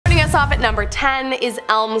us off at number 10 is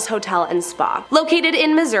Elms Hotel and Spa. Located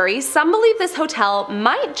in Missouri, some believe this hotel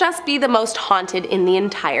might just be the most haunted in the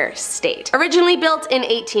entire state. Originally built in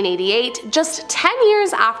 1888, just 10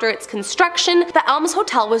 years after its construction, the Elms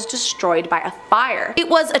Hotel was destroyed by a fire. It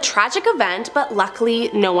was a tragic event, but luckily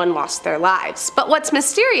no one lost their lives. But what's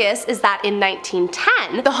mysterious is that in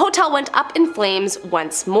 1910, the hotel went up in flames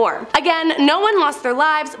once more. Again, no one lost their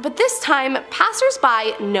lives, but this time,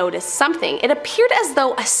 passers-by noticed something. It appeared as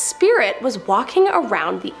though a spirit was walking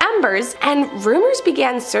around the embers, and rumors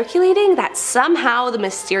began circulating that somehow the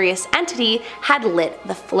mysterious entity had lit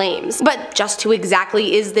the flames. But just who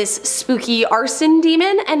exactly is this spooky arson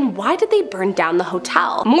demon, and why did they burn down the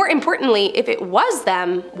hotel? More importantly, if it was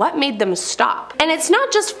them, what made them stop? And it's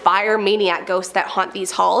not just fire maniac ghosts that haunt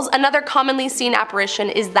these halls. Another commonly seen apparition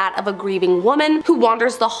is that of a grieving woman who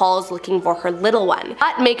wanders the halls looking for her little one.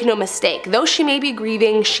 But make no mistake, though she may be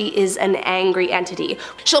grieving, she is an angry entity.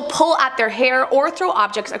 She'll pull at their hair or throw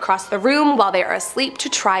objects across the room while they are asleep to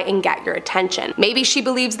try and get your attention. Maybe she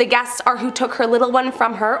believes the guests are who took her little one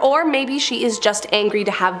from her, or maybe she is just angry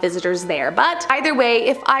to have visitors there. But either way,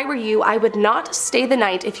 if I were you, I would not stay the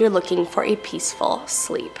night if you're looking for a peaceful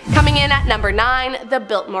sleep. Coming in at number 9, the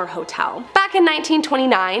Biltmore Hotel. Back in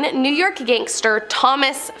 1929, New York gangster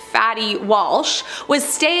Thomas "Fatty" Walsh was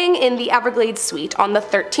staying in the Everglades suite on the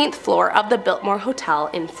 13th floor of the Biltmore Hotel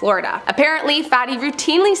in Florida. Apparently, Fatty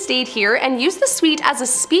routinely stayed here and used the suite as a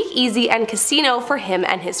speakeasy and casino for him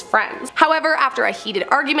and his friends. However, after a heated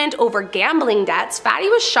argument over gambling debts, Fatty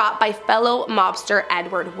was shot by fellow mobster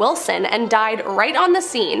Edward Wilson and died right on the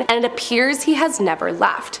scene, and it appears he has never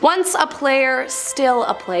left. Once a player, still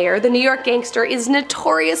a player, the New York gangster is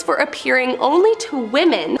notorious for appearing only to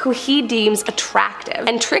women who he deems attractive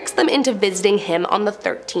and tricks them into visiting him on the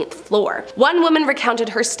 13th floor. One woman recounted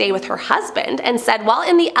her stay with her husband and said while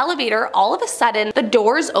in the elevator, all of a sudden the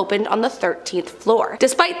doors opened on the 13th floor,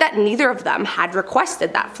 despite that neither of them had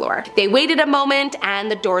requested that floor. They waited a moment and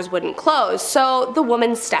the doors wouldn't close, so the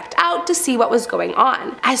woman stepped out to see what was going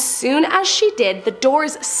on. As soon as she did, the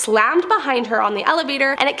doors slammed behind her on the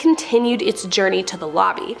elevator and it continued its journey to the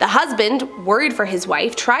lobby. The husband, worried for his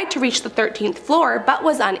wife, tried to reach the 13th floor but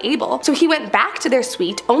was unable, so he went back to their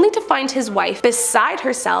suite only to find his wife beside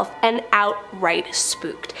herself and outright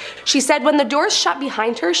spooked. She said when the doors shut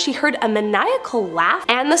behind her, she heard a maniacal laugh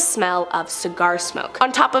and the smell of cigar smoke.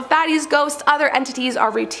 On top of Fatty's ghost, other entities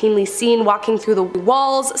are routinely seen walking through the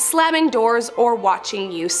walls, slamming doors, or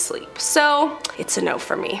watching you sleep. So it's a no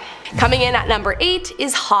for me. Coming in at number 8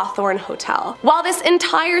 is Hawthorne Hotel. While this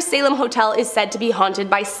entire Salem hotel is said to be haunted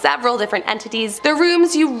by several different entities, the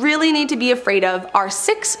rooms you really need to be afraid of are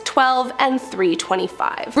 612 and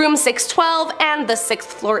 325. Room 612 and the 6th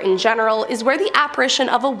floor in general is where the apparition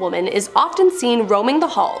of a woman is often seen roaming the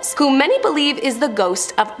halls, who many believe is the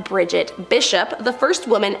ghost of Bridget Bishop, the first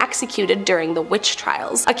woman executed during the witch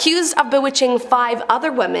trials. Accused of bewitching 5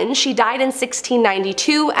 other women, she died in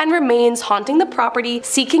 1692 and remains haunting the property,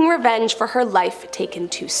 seeking revenge for her life taken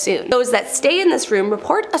too soon. Those that stay in this room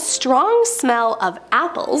report a strong smell of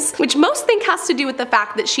apples, which most think has to do with the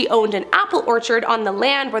fact that she owned an apple orchard on the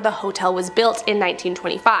land where the hotel was built in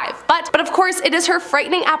 1925. But of course, it is her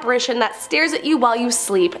frightening apparition that stares at you while you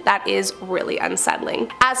sleep that is really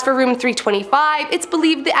unsettling. As for room 325, it's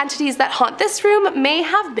believed the entities that haunt this room may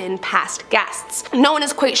have been past guests. No one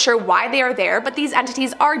is quite sure why they are there, but these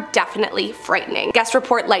entities are definitely frightening. Guests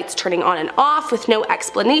report lights turning on and off with no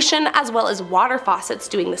explanation, as well as water faucets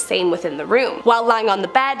doing the same within the room. While lying on the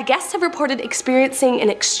bed, guests have reported experiencing an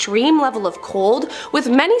extreme level of cold, with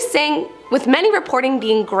many reporting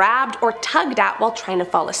being grabbed or tugged at while trying to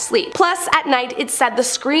fall asleep. Plus, at night, it's said the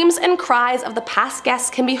screams and cries of the past guests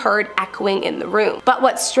can be heard echoing in the room. But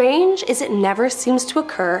what's strange is it never seems to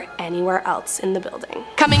occur anywhere else in the building.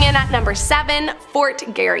 Coming in at number 7, Fort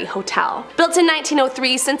Garry Hotel. Built in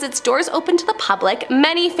 1903, since its doors opened to the public,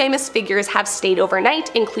 many famous figures have stayed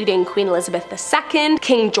overnight, including Queen Elizabeth II,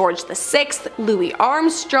 King George VI, Louis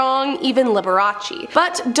Armstrong, even Liberace.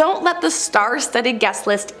 But don't let the star-studded guest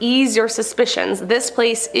list ease your suspicions. This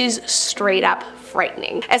place is straight up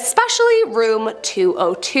frightening, especially room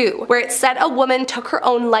 202, where it's said a woman took her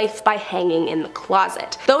own life by hanging in the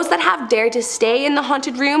closet. Those that have dared to stay in the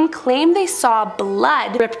haunted room claim they saw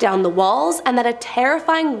blood drip down the walls and that a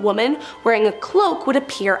terrifying woman wearing a cloak would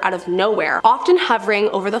appear out of nowhere, often hovering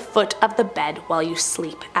over the foot of the bed while you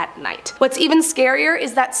sleep at night. What's even scarier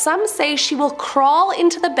is that some say she will crawl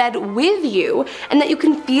into the bed with you and that you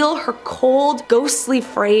can feel her cold, ghostly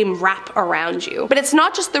frame wrap around you. But it's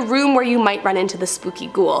not just the room where you might run into the spooky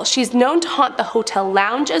ghoul. She's known to haunt the hotel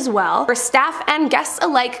lounge as well, where staff and guests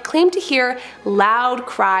alike claim to hear loud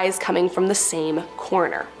cries coming from the same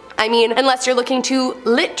corner. I mean, unless you're looking to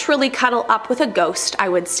literally cuddle up with a ghost, I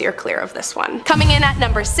would steer clear of this one. Coming in at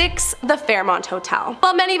number 6, the Fairmont Hotel.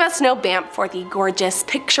 While many of us know Banff for the gorgeous,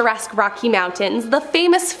 picturesque Rocky Mountains, the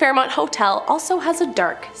famous Fairmont Hotel also has a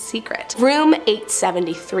dark secret. Room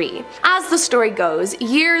 873. As the story goes,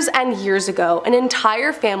 years and years ago, an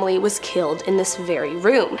entire family was killed in this very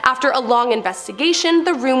room. After a long investigation,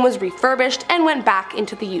 the room was refurbished and went back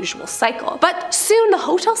into the usual cycle. But soon the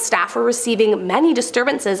hotel staff were receiving many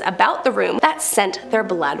disturbances about the room that sent their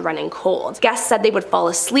blood running cold. Guests said they would fall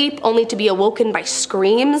asleep only to be awoken by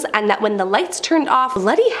screams, and that when the lights turned off,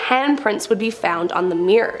 bloody handprints would be found on the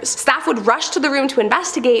mirrors. Staff would rush to the room to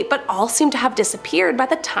investigate, but all seemed to have disappeared by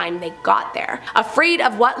the time they got there. Afraid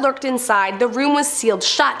of what lurked inside, the room was sealed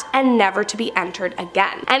shut and never to be entered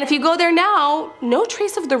again. And if you go there now, no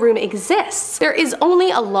trace of the room exists. There is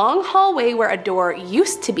only a long hallway where a door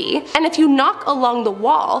used to be, and if you knock along the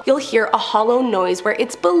wall, you'll hear a hollow noise where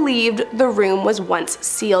it's believed the room was once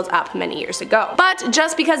sealed up many years ago. But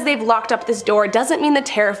just because they've locked up this door doesn't mean the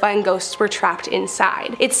terrifying ghosts were trapped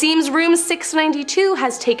inside. It seems room 692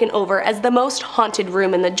 has taken over as the most haunted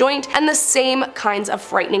room in the joint, and the same kinds of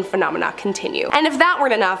frightening phenomena continue. And if that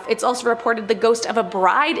weren't enough, it's also reported the ghost of a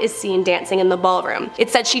bride is seen dancing in the ballroom. It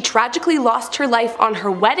said she tragically lost her life on her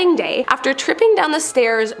wedding day after tripping down the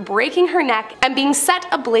stairs, breaking her neck, and being set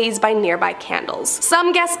ablaze by nearby candles.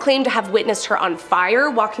 Some guests claim to have witnessed her on fire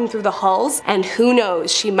walking through the halls, and who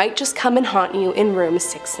knows, she might just come and haunt you in room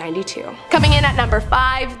 692. Coming in at number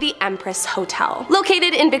 5, the Empress Hotel.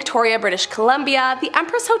 Located in Victoria, British Columbia, the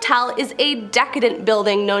Empress Hotel is a decadent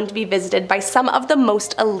building known to be visited by some of the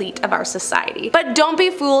most elite of our society. But don't be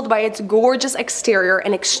fooled by its gorgeous exterior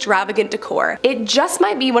and extravagant decor. It just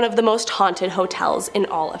might be one of the most haunted hotels in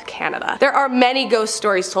all of Canada. There are many ghost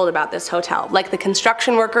stories told about this hotel, like the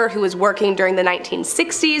construction worker who was working during the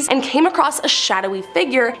 1960s and came across a shadowy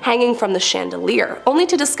figure hanging from the chandelier, only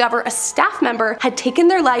to discover a staff member had taken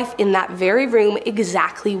their life in that very room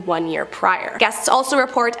exactly 1 year prior. Guests also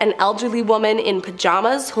report an elderly woman in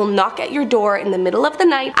pajamas who'll knock at your door in the middle of the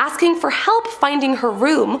night asking for help finding her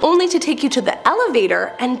room, only to take you to the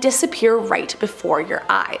elevator and disappear right before your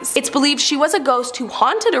eyes. It's believed she was a ghost who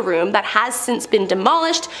haunted a room that has since been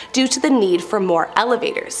demolished due to the need for more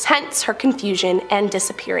elevators, hence her confusion and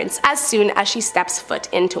disappearance as soon as she steps foot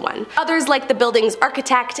into one. Others, like the building's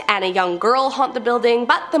architect and a young girl, haunt the building,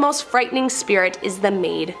 but the most frightening spirit is the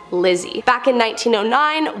maid Lizzie. Back in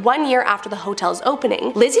 1909, 1 year after the hotel's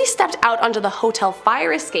opening, Lizzie stepped out onto the hotel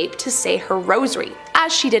fire escape to say her rosary,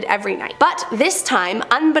 as she did every night. But this time,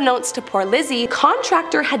 unbeknownst to poor Lizzie, the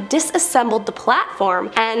contractor had disassembled the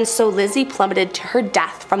platform, and so Lizzie plummeted to her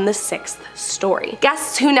death from the 6th story.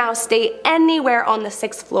 Guests who now stay anywhere on the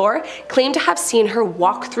 6th floor claim to have seen her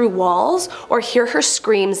walk through walls or hear her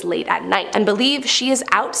screams late at night, and believe she is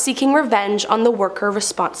out seeking revenge on the worker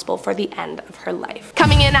responsible for the end of her life.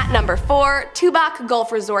 Coming in at number 4, Tubac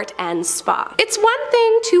Golf Resort and Spa. It's one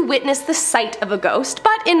thing to witness the sight of a ghost,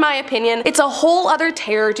 but in my opinion, it's a whole other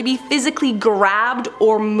terror to be physically grabbed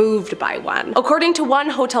or moved by one. According to one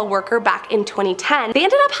hotel worker back in 2010, they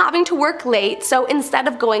ended up having to work late, so instead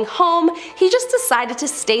of going home, he just decided to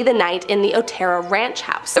stay the night in the Otero Ranch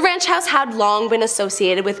House. The ranch house had long been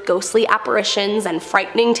associated with ghostly apparitions and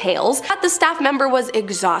frightening tales, but the staff member was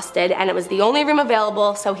exhausted and it was the only room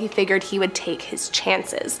available, so he figured he would take his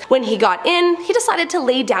chances. When he got in, he decided to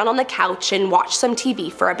lay down on the couch and watch some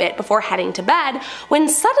TV for a bit before heading to bed, when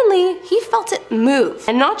suddenly he felt it move,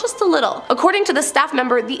 and not just a little. According to the staff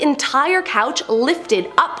member, the entire couch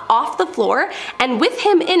lifted up off the floor, and with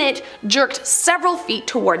him in it, jerked several feet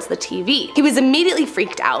towards the TV. He was immediately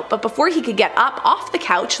freaked out, but before he could get up off the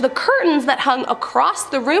couch, the curtains that hung across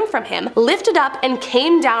the room from him lifted up and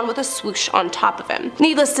came down with a swoosh on top of him.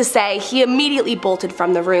 Needless to say, he immediately bolted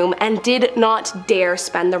from the room and did not dare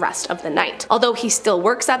spend the rest of the night. Although he still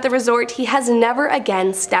works at the resort, he has never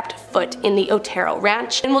again stepped foot in the Otero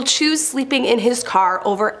Ranch and will choose sleeping in his car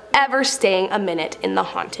over ever staying a minute in the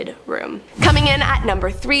haunted room. Coming in at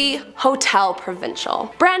number 3, Hotel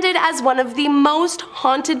Provincial. Branded as one of the most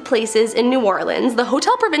haunted places in New Orleans, the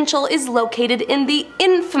Hotel Provincial is located in the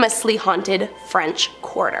infamously haunted French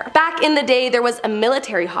Quarter. Back in the day, there was a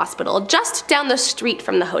military hospital just down the street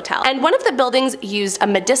from the hotel, and one of the buildings used a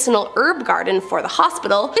medicinal herb garden for the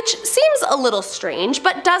hospital, which seems a little strange,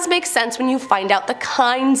 but does make sense when you find out the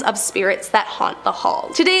kinds of spirits that haunt the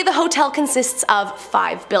halls. Today, the hotel consists of of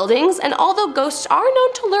 5 buildings, and although ghosts are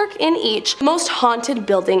known to lurk in each, most haunted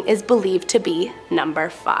building is believed to be number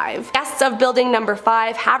 5. Guests of building number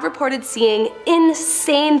 5 have reported seeing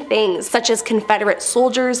insane things, such as Confederate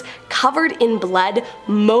soldiers covered in blood,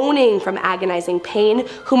 moaning from agonizing pain,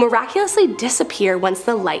 who miraculously disappear once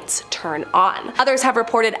the lights turn on. Others have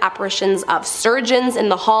reported apparitions of surgeons in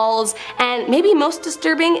the halls, and maybe most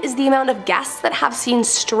disturbing is the amount of guests that have seen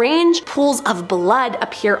strange pools of blood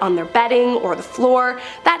appear on their bedding or the floor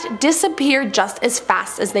that disappear just as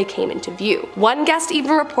fast as they came into view. One guest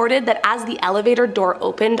even reported that as the elevator door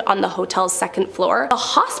opened on the hotel's 2nd floor, the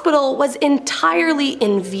hospital was entirely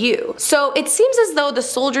in view. So it seems as though the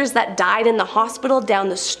soldiers that died in the hospital down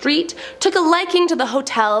the street took a liking to the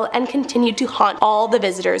hotel and continued to haunt all the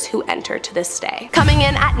visitors who enter to this day. Coming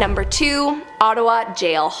in at number 2, Ottawa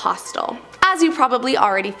Jail Hostel. As you probably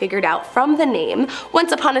already figured out from the name,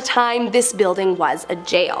 once upon a time this building was a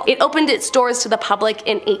jail. It opened its doors to the public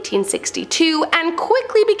in 1862 and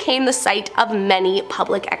quickly became the site of many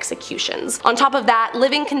public executions. On top of that,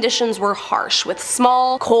 living conditions were harsh, with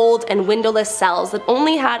small, cold, and windowless cells that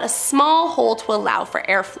only had a small hole to allow for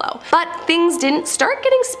airflow. But things didn't start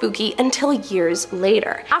getting spooky until years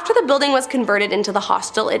later. After the building was converted into the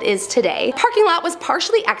hostel it is today, the parking lot was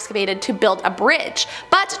partially excavated to build a bridge,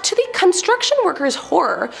 but to the construction workers'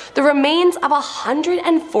 horror, the remains of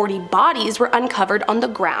 140 bodies were uncovered on the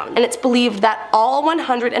ground, and it's believed that all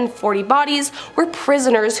 140 bodies were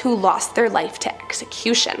prisoners who lost their life to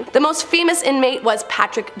execution. The most famous inmate was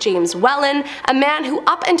Patrick James Whelan, a man who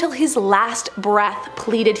up until his last breath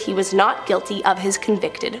pleaded he was not guilty of his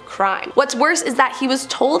convicted crime. What's worse is that he was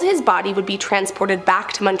told his body would be transported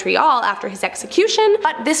back to Montreal after his execution,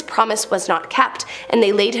 but this promise was not kept, and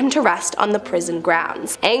they laid him to rest on the prison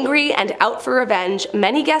grounds. Angry and out for revenge,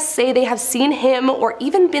 many guests say they have seen him or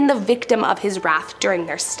even been the victim of his wrath during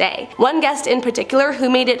their stay. One guest in particular, who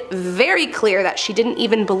made it very clear that she didn't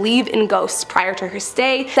even believe in ghosts prior to her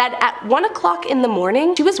stay, said at 1 o'clock in the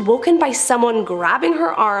morning she was woken by someone grabbing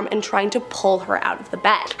her arm and trying to pull her out of the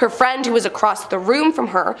bed. Her friend, who was across the room from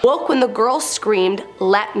her, woke when the girl screamed,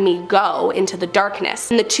 "Let me go," into the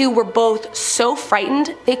darkness, and the two were both so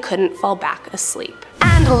frightened they couldn't fall back asleep.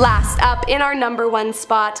 And last up, in our number 1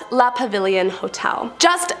 spot, La Pavilion Hotel.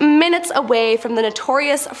 Just minutes away from the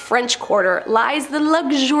notorious French Quarter lies the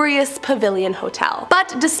luxurious Pavilion Hotel.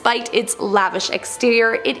 But despite its lavish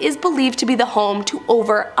exterior, it is believed to be the home to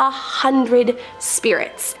over 100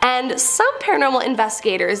 spirits. And some paranormal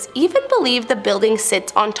investigators even believe the building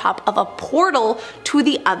sits on top of a portal to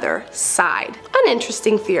the other side. An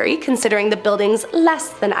interesting theory, considering the building's less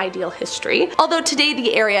than ideal history. Although today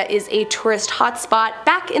the area is a tourist hotspot,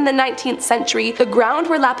 back in the 19th century, the ground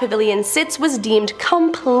where La Pavilion sits was deemed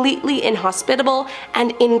completely inhospitable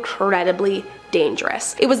and incredibly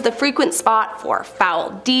dangerous. It was the frequent spot for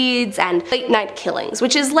foul deeds and late night killings,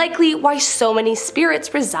 which is likely why so many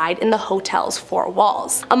spirits reside in the hotel's 4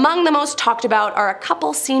 walls. Among the most talked about are a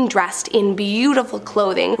couple seen dressed in beautiful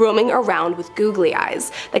clothing roaming around with googly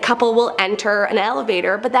eyes. The couple will enter an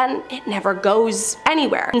elevator, but then it never goes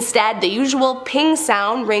anywhere. Instead, the usual ping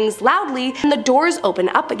sound rings loudly and the doors open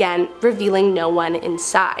up again, revealing no one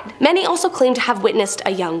inside. Many also claim to have witnessed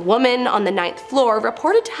a young woman on the 9th floor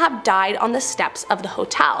reported to have died on the steps of the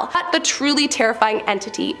hotel, but the truly terrifying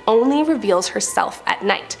entity only reveals herself at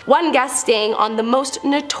night. One guest staying on the most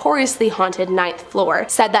notoriously haunted 9th floor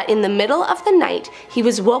said that in the middle of the night he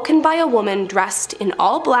was woken by a woman dressed in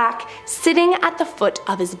all black sitting at the foot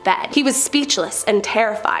of his bed. He was speechless and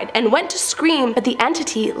terrified and went to scream, but the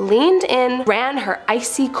entity leaned in, ran her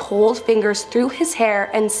icy cold fingers through his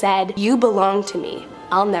hair and said, "You belong to me.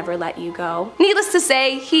 I'll never let you go." Needless to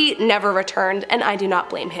say, he never returned, and I do not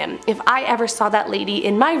blame him. If I ever saw that lady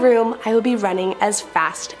in my room, I would be running as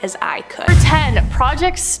fast as I could. Number 10.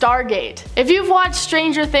 Project Stargate. If you've watched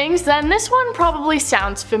Stranger Things, then this one probably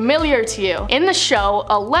sounds familiar to you. In the show,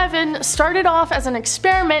 11 started off as an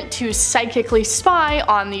experiment to psychically spy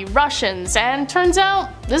on the Russians, and turns out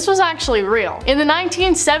this was actually real. In the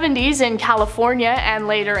 1970s in California and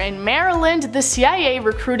later in Maryland, the CIA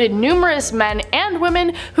recruited numerous men and women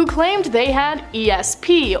who claimed they had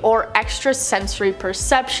ESP, or extrasensory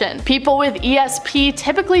perception. People with ESP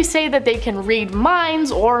typically say that they can read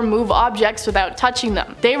minds or move objects without touching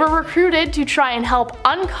them. They were recruited to try and help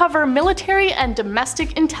uncover military and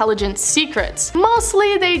domestic intelligence secrets.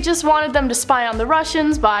 Mostly they just wanted them to spy on the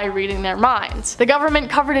Russians by reading their minds. The government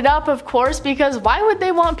covered it up, of course, because why would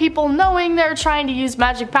they want people knowing they're trying to use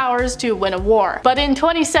magic powers to win a war? But in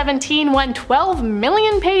 2017, when 12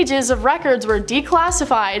 million pages of records were declassified,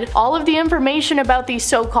 declassified, all of the information about the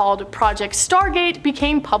so-called Project Stargate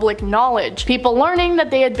became public knowledge, people learning that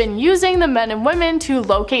they had been using the men and women to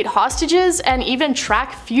locate hostages and even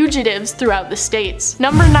track fugitives throughout the states.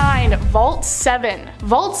 Number 9. Vault 7.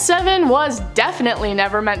 Vault 7 was definitely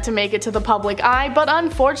never meant to make it to the public eye, but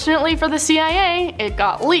unfortunately for the CIA, it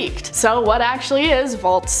got leaked. So what actually is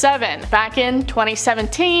Vault 7? Back in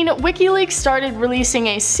 2017, WikiLeaks started releasing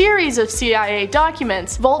a series of CIA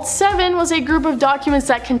documents. Vault 7 was a group of documents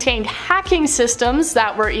that contained hacking systems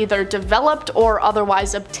that were either developed or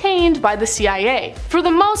otherwise obtained by the CIA. For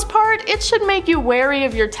the most part, it should make you wary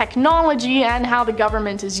of your technology and how the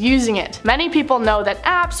government is using it. Many people know that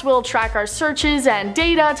apps will track our searches and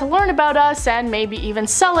data to learn about us and maybe even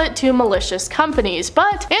sell it to malicious companies,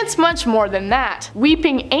 but it's much more than that.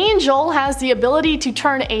 Weeping Angel has the ability to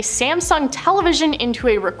turn a Samsung television into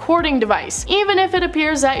a recording device, even if it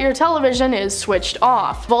appears that your television is switched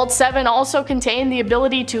off. Vault 7 also contained the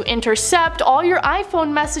ability to intercept all your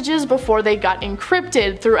iPhone messages before they got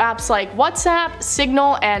encrypted through apps like WhatsApp,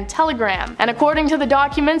 Signal, and Telegram. And according to the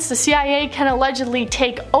documents, the CIA can allegedly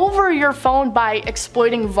take over your phone by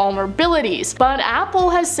exploiting vulnerabilities, but Apple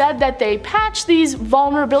has said that they patch these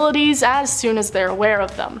vulnerabilities as soon as they're aware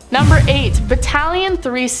of them. Number 8. Battalion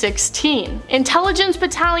 316. Intelligence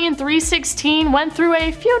Battalion 316 went through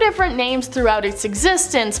a few different names throughout its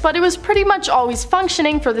existence, but it was pretty much always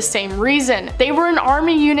functioning for the same reason. They were an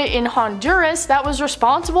army unit in Honduras that was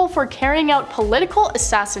responsible for carrying out political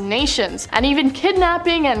assassinations, and even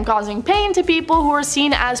kidnapping and causing pain to people who were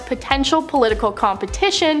seen as potential political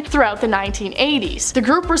competition throughout the 1980s. The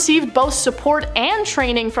group received both support and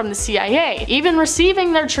training from the CIA, even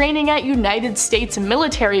receiving their training at United States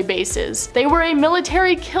military bases. They were a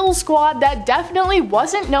military kill squad that definitely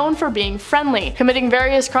wasn't known for being friendly, committing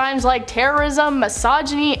various crimes like terrorism,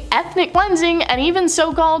 misogyny, ethnic cleansing, and even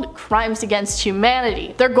so-called crimes against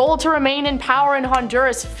humanity. Their goal to remain in power in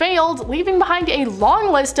Honduras failed, leaving behind a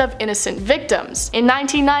long list of innocent victims. In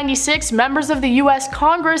 1996, members of the US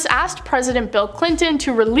Congress asked President Bill Clinton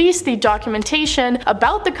to release the documentation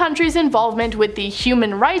about the country's involvement with the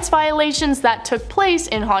human rights violations that took place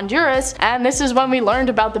in Honduras, and this is when we learned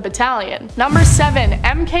about the battalion. Number 7.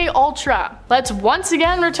 MK Ultra. Let's once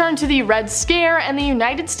again return to the Red Scare and the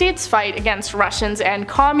United States fight against Russians and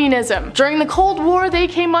communism. During the Cold War, they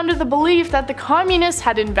came under the belief that the communists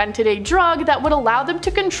had invented a drug that would allow them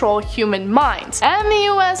to control human minds, and the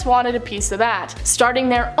US wanted a piece of that, starting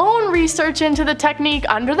their own research into the technique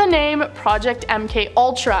under the name Project MK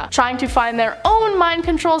Ultra, trying to find their own mind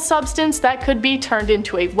control substance that could be turned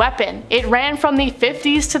into a weapon. It ran from the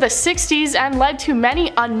 50s to the 60s and led to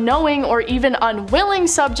many unknowing or even unwilling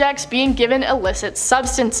subjects being given illicit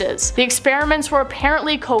substances. The experiments were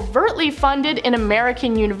apparently covertly funded in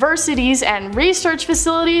American universities and research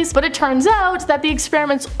facilities, but it turns out that the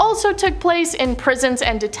experiments also took place in prisons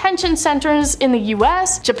and detention centers in the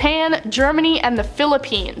US, Japan, Germany, and the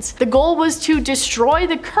Philippines. The goal was to destroy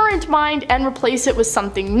the current mind and replace it with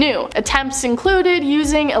something new. Attempts included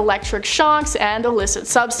using electric shocks and illicit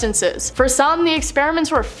substances. For some, the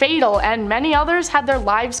experiments were fatal, and many others had their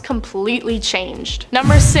lives completely changed.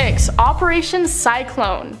 Number 6. Operation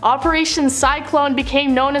Cyclone. Operation Cyclone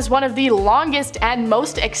became known as one of the longest and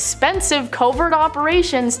most expensive covert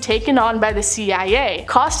operations taken on by the CIA,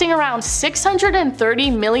 costing around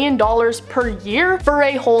 $630 million per year for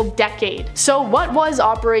a whole decade. So what was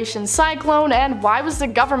Operation Cyclone, and why was the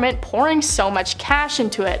government pouring so much cash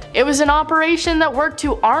into it? It was an operation that worked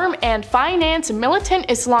to arm and finance militant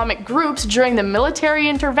Islamic groups during the military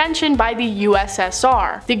intervention by the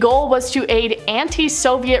USSR. The goal was to aid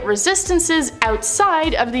anti-Soviet resistances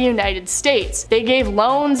outside of the United States. They gave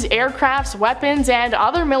loans, aircrafts, weapons, and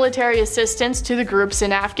other military assistance to the groups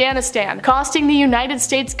in Afghanistan, costing the United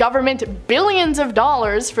States government billions of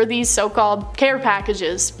dollars for these so-called care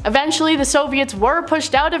packages. Eventually, the Soviets were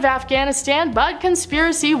pushed out of Afghanistan, but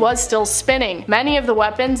conspiracy was still spinning. Many of the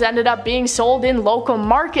weapons ended up being sold in local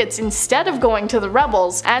markets instead of going to the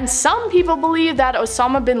rebels, and some people believe that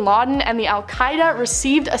Osama bin Laden and the Al-Qaeda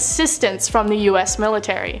received assistance from the US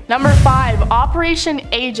military. Number 5. Operation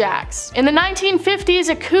Ajax. In the 1950s,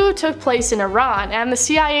 a coup took place in Iran, and the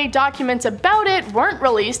CIA documents about it weren't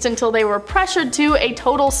released until they were pressured to a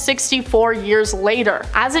total 64 years later.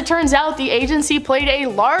 As it turns out, the agency played a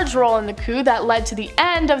large role in the coup that led to the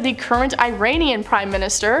end of the current Iranian prime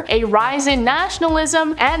minister, a rise in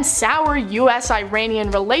nationalism, and sour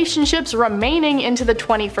US-Iranian relationships remaining into the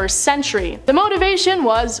 21st century. The motivation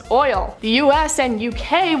was oil. The US and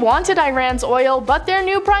UK wanted Iran's oil, but their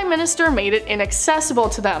new prime minister minister made it inaccessible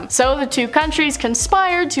to them. So the two countries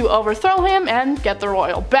conspired to overthrow him and get their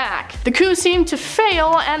oil back. The coup seemed to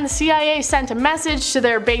fail, and the CIA sent a message to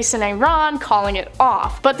their base in Iran calling it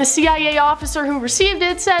off. But the CIA officer who received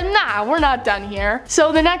it said, "Nah, we're not done here."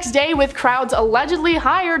 So the next day, with crowds allegedly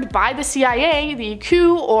hired by the CIA, the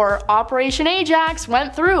coup, or Operation Ajax,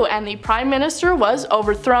 went through and the prime minister was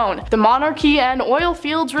overthrown. The monarchy and oil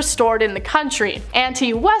fields restored in the country.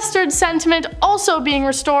 Anti-Western sentiment also being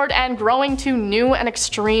restored and growing to new and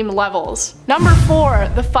extreme levels. Number 4.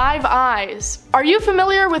 The Five Eyes. Are you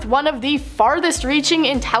familiar with one of the farthest reaching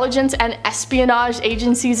intelligence and espionage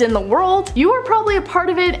agencies in the world? You are probably a part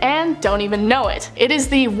of it and don't even know it. It is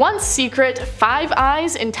the once secret Five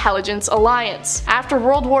Eyes Intelligence Alliance. After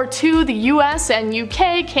World War II, the US and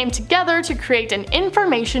UK came together to create an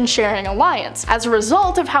information sharing alliance as a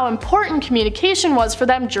result of how important communication was for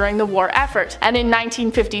them during the war effort. And in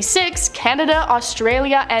 1956, Canada,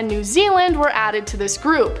 Australia, and New Zealand were added to this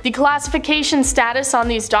group. The classification status on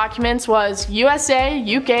these documents was USA,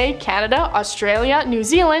 UK, Canada, Australia, New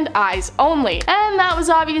Zealand, eyes only. And that was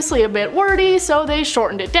obviously a bit wordy, so they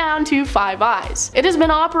shortened it down to Five Eyes. It has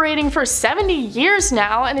been operating for 70 years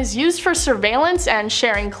now and is used for surveillance and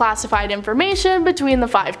sharing classified information between the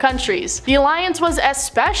 5 countries. The alliance was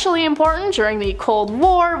especially important during the Cold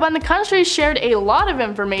War, when the countries shared a lot of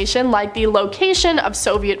information like the location of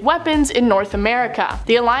Soviet weapons in North America.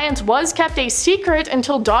 The alliance was kept a secret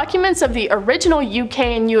until documents of the original UK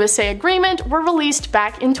and USA agreement were released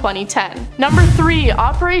back in 2010. Number 3.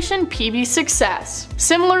 Operation PB Success.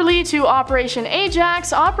 Similarly to Operation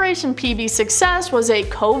Ajax, Operation PB Success was a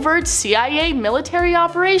covert CIA military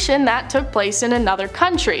operation that took place in another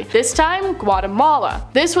country, this time Guatemala.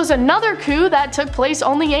 This was another coup that took place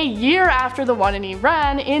only a year after the one in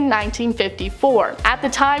Iran in 1954. At the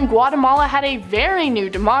time, Guatemala had a very new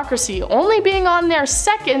democracy, only being on their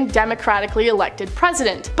second democratically elected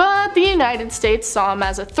president, but the United States saw him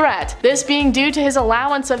as a threat, this being due to his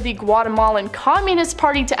allowance of the Guatemalan Communist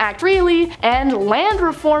Party to act freely and land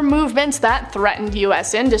reform movements that threatened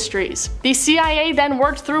US industries. The CIA then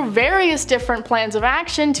worked through various different plans of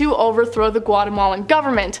action to overthrow the Guatemalan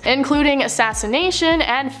government, including assassination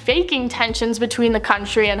and faking tensions between the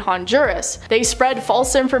country and Honduras. They spread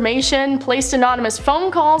false information, placed anonymous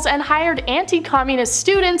phone calls, and hired anti-communist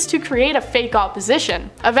students to create a fake opposition.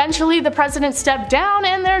 Eventually, the president stepped down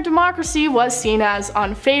and their democracy was seen as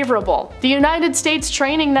unfavorable. The United States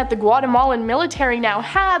training that the Guatemalan military now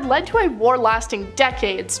had led to a war lasting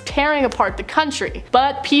decades, tearing apart the country.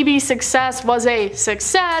 But PB Success was a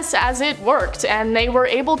success as it worked, and they were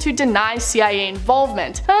able to deny CIA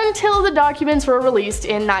involvement until the documents were released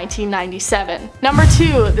in 1997. Number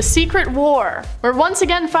 2. The Secret War. We're once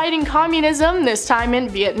again fighting communism, this time in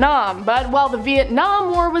Vietnam, but while the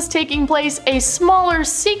Vietnam War was taking place, a smaller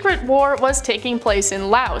secret war was taking place in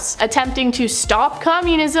Laos, attempting to stop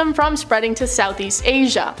communism from spreading to Southeast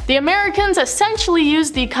Asia. The Americans essentially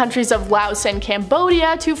used the countries of Laos and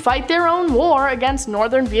Cambodia to fight their own war against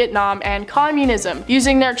northern Vietnam and communism,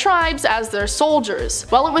 using their tribes as their soldiers.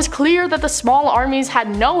 While it was clear that the small armies had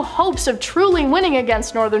no hopes of truly winning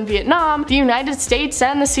against northern Vietnam, the United States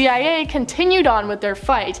and the CIA continued on with their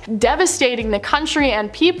fight, devastating the country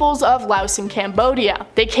and peoples of Laos and Cambodia.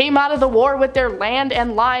 They came out of the war with their land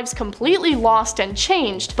and lives completely lost and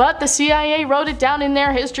changed, but the CIA wrote it down in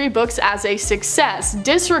their history books as a success,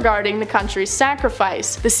 disregarding the country's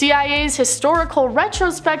sacrifice. The CIA's historical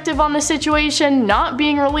retrospective on the situation not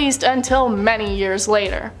being released until many years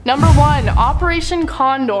later. Number 1. Operation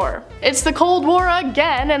Condor. It's the Cold War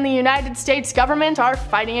again, and the United States government are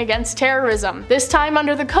fighting against terrorism, this time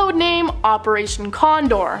under the codename Operation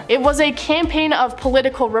Condor. It was a campaign of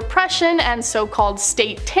political repression and so-called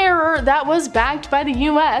state terror that was backed by the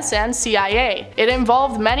US and CIA. It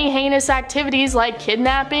involved many heinous activities like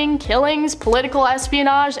kidnapping, killings, political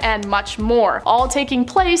espionage, and much more, all taking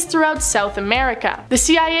place throughout South America. The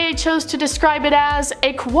CIA chose to describe it as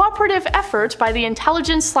a cooperative effort by the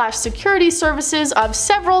intelligence/security services of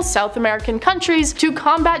several South American countries to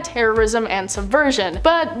combat terrorism and subversion,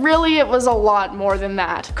 but really it was a lot more than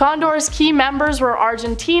that. Condor's key members were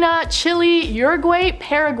Argentina, Chile, Uruguay,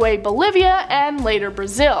 Paraguay, Bolivia, and later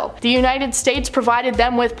Brazil. The United States provided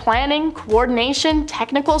them with planning, coordination,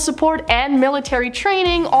 technical support, and military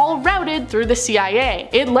training, all routed through the CIA.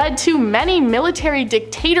 It led to many military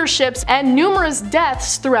dictatorships and numerous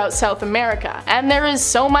deaths throughout South America. And there is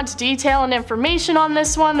so much detail and information on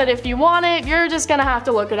this one that if you want it, you're just gonna have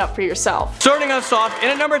to look it up for for yourself. Starting us off, in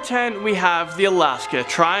at number 10, we have the Alaska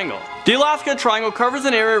Triangle. The Alaska Triangle covers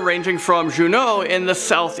an area ranging from Juneau in the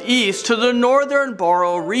southeast to the northern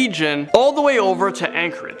Barrow region, all the way over to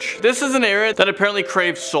Anchorage. This is an area that apparently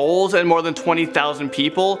craves souls, and more than 20,000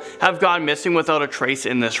 people have gone missing without a trace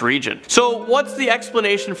in this region. So what's the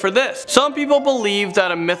explanation for this? Some people believe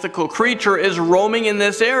that a mythical creature is roaming in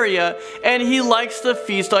this area and he likes to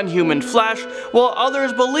feast on human flesh, while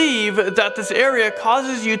others believe that this area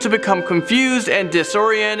causes you to become confused and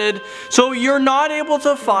disoriented, so you're not able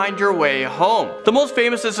to find your way home. The most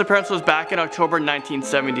famous disappearance was back in October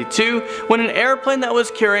 1972 when an airplane that was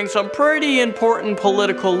carrying some pretty important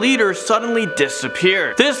political leaders suddenly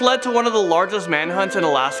disappeared. This led to one of the largest manhunts in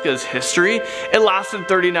Alaska's history. It lasted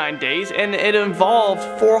 39 days and it involved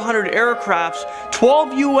 400 aircrafts,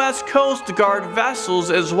 12 US Coast Guard vessels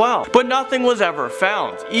as well, but nothing was ever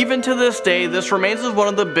found. Even to this day, this remains as one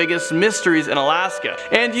of the biggest mysteries in Alaska.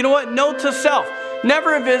 And you know what? Note to self,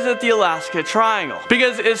 never visit the Alaska Triangle,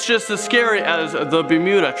 because it's just as scary as the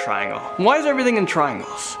Bermuda Triangle. Why is everything in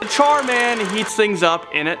triangles? Charman heats things up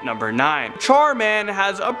in at number 9. Charman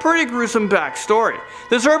has a pretty gruesome backstory.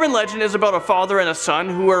 This urban legend is about a father and a son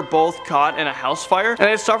who were both caught in a house fire, and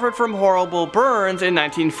they suffered from horrible burns in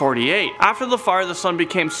 1948. After the fire, the son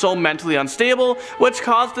became so mentally unstable, which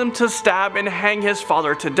caused him to stab and hang his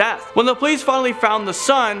father to death. When the police finally found the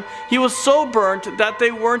son, he was so burnt that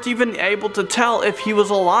they weren't even able to tell if he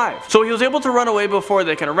was alive. So he was able to run away before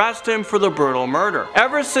they can arrest him for the brutal murder.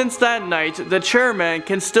 Ever since that night, the chairman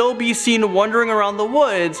can still be seen wandering around the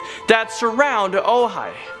woods that surround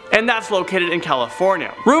Ojai, and that's located in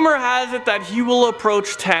California. Rumor has it that he will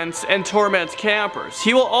approach tents and torment campers.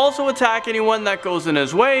 He will also attack anyone that goes in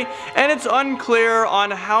his way, and it's unclear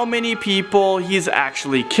on how many people he's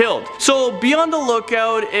actually killed. So be on the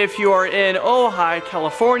lookout if you are in Ojai,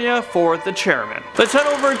 California for the chairman. Let's head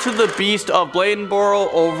over to the Beast of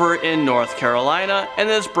Bladenboro over in North Carolina, and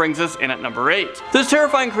this brings us in at number 8. This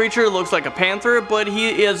terrifying creature looks like a panther, but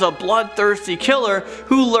he is a bloodthirsty killer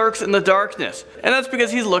who lurks in the darkness, and that's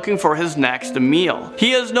because he's looking for his next meal.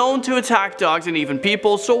 He is known to attack dogs and even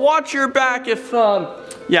people, so watch your back if,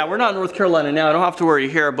 yeah, we're not in North Carolina now, I don't have to worry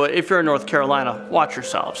here, but if you're in North Carolina, watch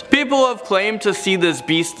yourselves. People have claimed to see this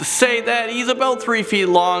beast say that he's about 3 feet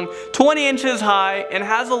long, 20 inches high, and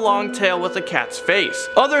has a long tail with a cat's face.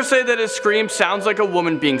 Others say that his scream sounds like a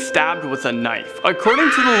woman being stabbed with a knife. According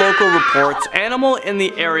to the local reports, animals in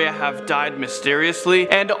the area have died mysteriously,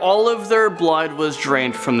 and all of their blood was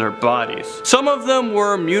drained from their bodies. Some of them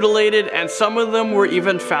were mutilated, and some of them were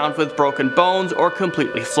even found with broken bones or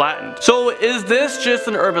completely flattened. So is this just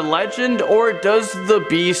an urban legend, or does the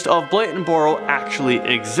Beast of Bladenboro actually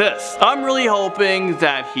exist? I'm really hoping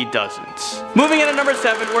that he doesn't. Moving in at number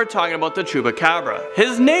 7, we're talking about the Chupacabra.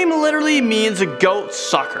 His name literally means goat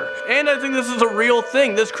sucker, and I think this is a real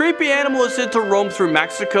thing. This creepy animal is said to roam through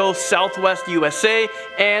Mexico, southwest USA,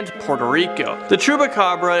 and Puerto Rico. The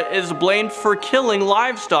Chupacabra is blamed for killing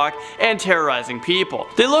livestock and terrorizing people.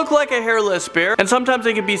 They look like a hairless bear, and sometimes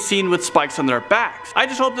they can be seen with spikes on their backs. I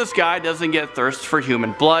just hope this guy doesn't get thirst for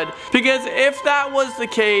human blood, because if that was the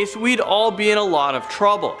case, we'd all be in a lot of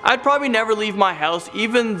trouble. I'd probably never leave my house.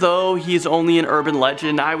 Even though he's only an urban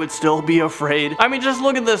legend, I would still be afraid. I mean, just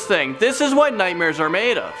look at this thing. This is what nightmares are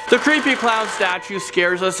made of. The creepy clown statue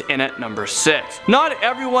scares us in at number 6. Not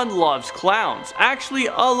everyone loves clowns. Actually,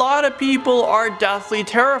 a lot of people are deathly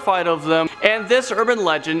terrified of them, and this urban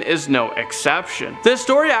legend is no exception. This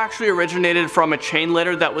story actually originated from a chain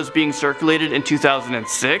letter that was being circulated in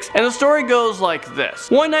 2006, and the story goes like this.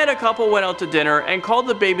 One night a couple went out to dinner and called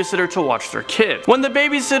the babysitter to watch their kid. When the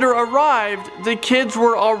babysitter arrived, the kids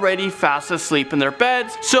were already fast asleep in their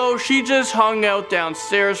beds, so she just hung out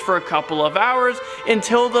downstairs for a couple of hours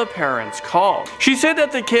until the parents called. She said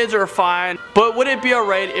that the kids are fine, but would it be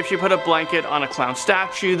alright if she put a blanket on a clown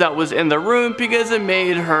statue that was in the room because it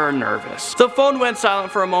made her nervous. The phone went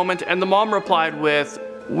silent for a moment, and the mom replied with,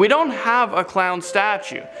 "We don't have a clown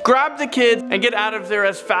statue. Grab the kids and get out of there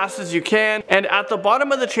as fast as you can." And at the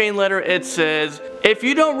bottom of the chain letter it says, "If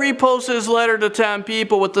you don't repost this letter to 10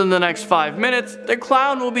 people within the next 5 minutes, the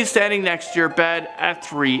clown will be standing next to your bed at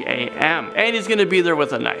 3 a.m. and he's gonna be there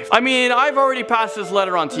with a knife." I mean, I've already passed this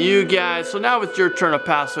letter on to you guys, so now it's your turn to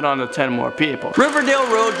pass it on to 10 more people. Riverdale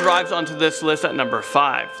Road drives onto this list at number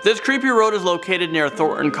 5. This creepy road is located near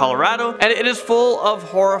Thornton, Colorado, and it is full of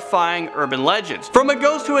horrifying urban legends. From a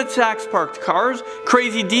ghost ghost who attacks parked cars,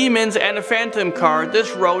 crazy demons, and a phantom car,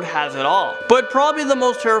 this road has it all. But probably the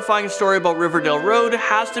most terrifying story about Riverdale Road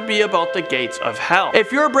has to be about the gates of hell.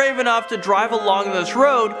 If you're brave enough to drive along this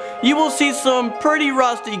road, you will see some pretty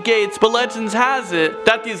rusty gates, but legends has it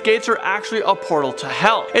that these gates are actually a portal to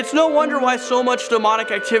hell. It's no wonder why so much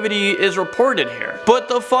demonic activity is reported here. But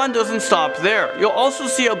the fun doesn't stop there. You'll also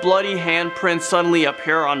see a bloody handprint suddenly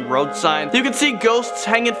appear on road signs. You can see ghosts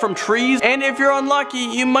hanging from trees, and if you're unlucky,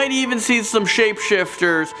 you might even see some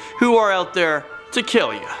shapeshifters who are out there to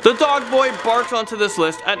kill you. The dog boy barks onto this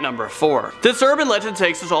list at number 4. This urban legend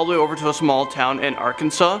takes us all the way over to a small town in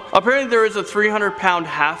Arkansas. Apparently there is a 300-pound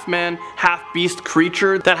half-man, half-beast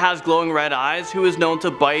creature that has glowing red eyes who is known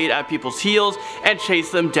to bite at people's heels and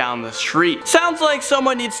chase them down the street. Sounds like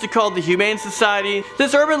someone needs to call the Humane Society.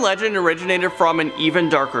 This urban legend originated from an even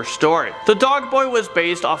darker story. The dog boy was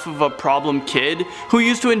based off of a problem kid who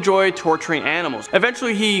used to enjoy torturing animals.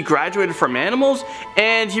 Eventually he graduated from animals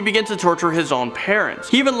and he began to torture his own parents.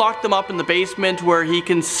 He even locked them up in the basement where he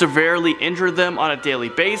can severely injure them on a daily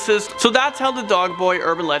basis. So that's how the dog boy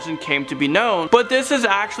urban legend came to be known. But this is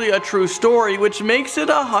actually a true story, which makes it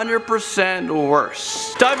 100%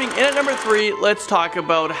 worse. Diving in at number 3, let's talk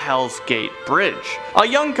about Hell's Gate Bridge. A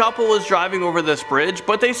young couple was driving over this bridge,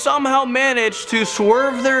 but they somehow managed to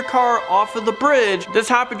swerve their car off of the bridge. This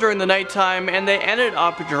happened during the nighttime and they ended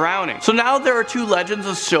up drowning. So now there are 2 legends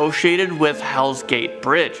associated with Hell's Gate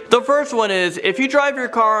Bridge. The first one is, if you drive your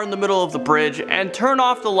car in the middle of the bridge and turn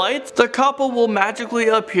off the lights, the couple will magically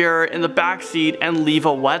appear in the back seat and leave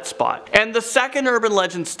a wet spot. And the second urban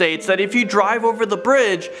legend states that if you drive over the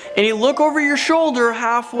bridge and you look over your shoulder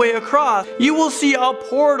halfway across, you will see a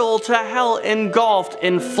portal to hell engulfed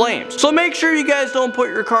in flames. So make sure you guys don't put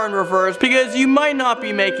your car in reverse because you might not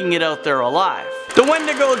be making it out there alive. The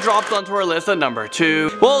Wendigo dropped onto our list at number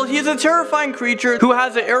 2. Well, he's a terrifying creature who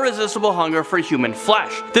has an irresistible hunger for human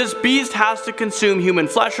flesh. This beast has to consume human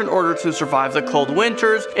flesh in order to survive the cold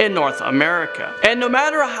winters in North America. And no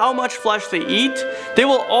matter how much flesh they eat, they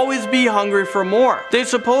will always be hungry for more. They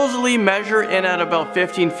supposedly measure in at about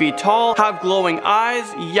 15 feet tall, have glowing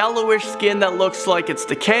eyes, yellowish skin that looks like it's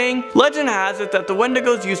decaying. Legend has it that the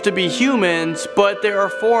Wendigos used to be humans, but they are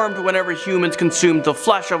formed whenever humans consume the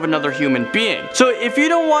flesh of another human being. So if you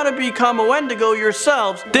don't want to become a Wendigo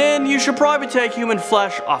yourselves, then you should probably take human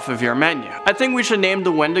flesh off of your menu. I think we should name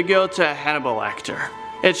the Wendigo to Hannibal Lecter.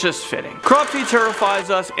 It's just fitting. Cropsy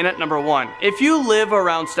terrifies us in at number 1. If you live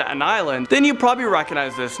around Staten Island, then you probably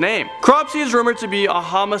recognize this name. Cropsy is rumored to be a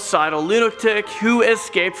homicidal lunatic who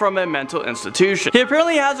escaped from a mental institution. He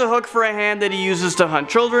apparently has a hook for a hand that he uses to hunt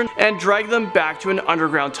children and drag them back to an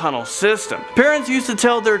underground tunnel system. Parents used to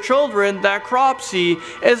tell their children that Cropsy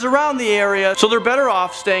is around the area, so they're better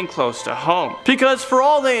off staying close to home. Because for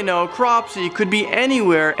all they know, Cropsy could be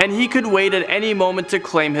anywhere and he could wait at any moment to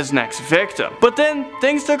claim his next victim. But then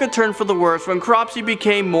things took a turn for the worse when Cropsy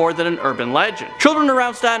became more than an urban legend. Children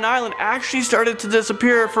around Staten Island actually started to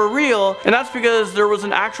disappear for real, and that's because there was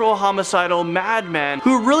an actual homicidal madman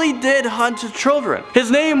who really did hunt children.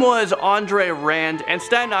 His name was Andre Rand, and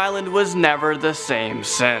Staten Island was never the same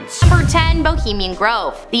since. Number 10, Bohemian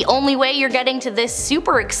Grove. The only way you're getting to this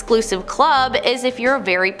super exclusive club is if you're a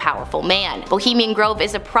very powerful man. Bohemian Grove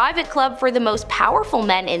is a private club for the most powerful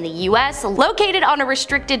men in the US, located on a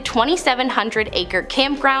restricted 2,700-acre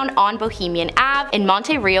campground on Bohemian Ave in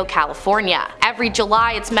Monte Rio, California. Every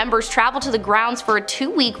July, its members travel to the grounds for a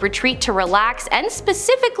 2-week retreat to relax and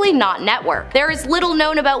specifically not network. There is little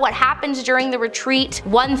known about what happens during the retreat.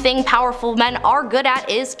 One thing powerful men are good at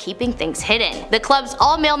is keeping things hidden. The club's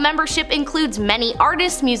all-male membership includes many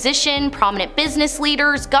artists, musicians, prominent business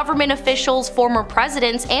leaders, government officials, former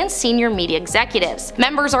presidents, and senior media executives.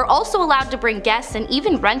 Members are also allowed to bring guests and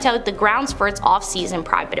even rent out the grounds for its off-season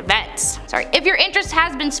private events. If your interest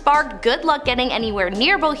has been sparked, good luck getting anywhere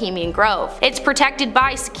near Bohemian Grove. It's protected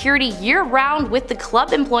by security year-round, with the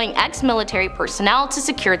club employing ex-military personnel to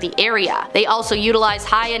secure the area. They also utilize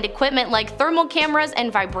high-end equipment like thermal cameras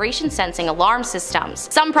and vibration sensing alarm systems.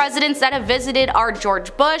 Some presidents that have visited are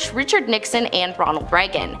George Bush, Richard Nixon, and Ronald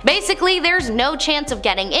Reagan. Basically, there's no chance of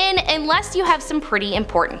getting in unless you have some pretty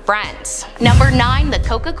important friends. Number 9, the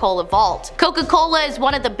Coca-Cola Vault. Coca-Cola is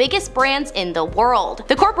one of the biggest brands in the world.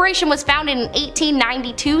 The corporation was founded founded in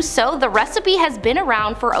 1892, so the recipe has been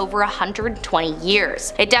around for over 120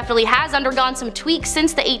 years. It definitely has undergone some tweaks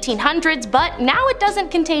since the 1800s, but now it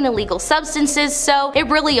doesn't contain illegal substances, so it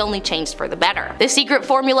really only changed for the better. The secret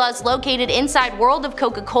formula is located inside World of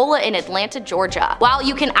Coca-Cola in Atlanta, Georgia. While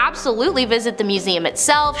you can absolutely visit the museum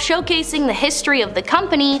itself, showcasing the history of the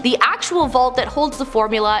company, the actual vault that holds the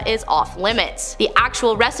formula is off limits. The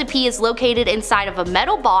actual recipe is located inside of a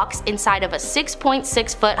metal box inside of a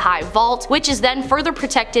 6.6 foot high vault, which is then further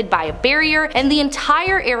protected by a barrier, and the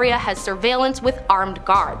entire area has surveillance with armed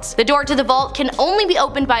guards. The door to the vault can only be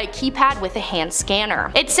opened by a keypad with a hand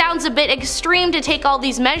scanner. It sounds a bit extreme to take all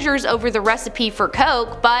these measures over the recipe for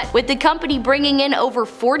Coke, but with the company bringing in over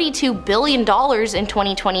 $42 billion in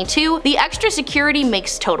 2022, the extra security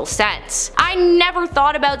makes total sense. I never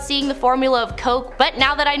thought about seeing the formula of Coke, but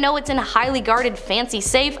now that I know it's in a highly guarded fancy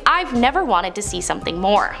safe, I've never wanted to see something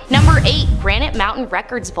more. Number 8. Granite Mountain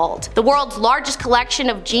Records Vault. The world's largest collection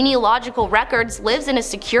of genealogical records lives in a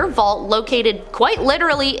secure vault located quite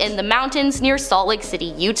literally in the mountains near Salt Lake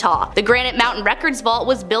City, Utah. The Granite Mountain Records Vault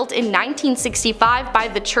was built in 1965 by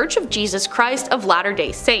the Church of Jesus Christ of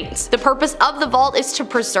Latter-day Saints. The purpose of the vault is to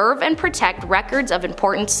preserve and protect records of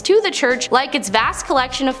importance to the church, like its vast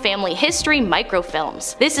collection of family history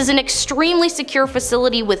microfilms. This is an extremely secure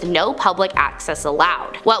facility with no public access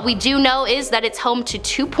allowed. What we do know is that it's home to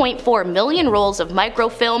 2.4 million rolls of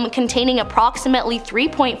microfilm containing approximately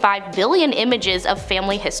 3.5 billion images of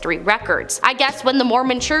family history records. I guess when the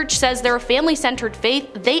Mormon Church says they're a family-centered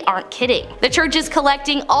faith, they aren't kidding. The church is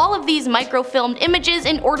collecting all of these microfilmed images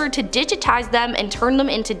in order to digitize them and turn them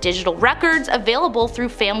into digital records available through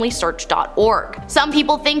FamilySearch.org. Some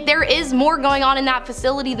people think there is more going on in that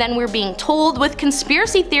facility than we're being told, with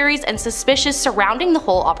conspiracy theories and suspicions surrounding the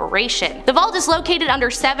whole operation. The vault is located under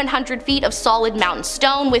 700 feet of solid mountain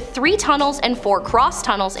stone with 3 tunnels and 4 cross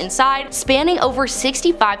tunnels inside, spanning over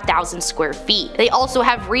 65,000 square feet. They also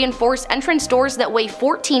have reinforced entrance doors that weigh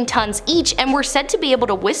 14 tons each and were said to be able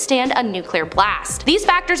to withstand a nuclear blast. These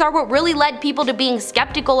factors are what really led people to being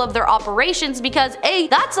skeptical of their operations because A,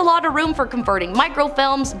 that's a lot of room for converting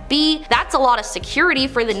microfilms, B, that's a lot of security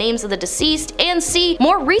for the names of the deceased, and C,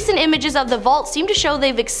 more recent images of the vault seem to show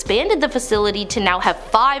they've expanded the facility to now have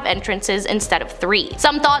 5 entrances instead of 3.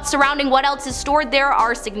 Some thoughts surrounding what else is stored there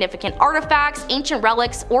are significant artifacts, ancient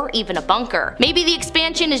relics, or even a bunker. Maybe the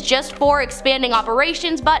expansion is just for expanding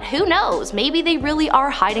operations, but who knows, maybe they really are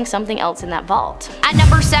hiding something else in that vault. At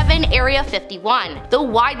number 7, Area 51. The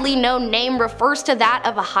widely known name refers to that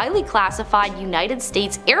of a highly classified United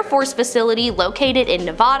States Air Force facility located in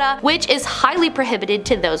Nevada, which is highly prohibited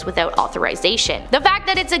to those without authorization. The fact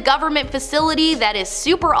that it's a government facility that is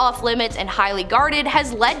super off limits and highly guarded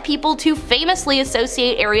has led people to famously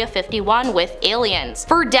associate Area 51 with aliens.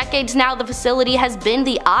 For decades now, the facility has been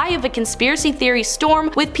the eye of a conspiracy theory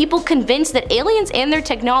storm, with people convinced that aliens and their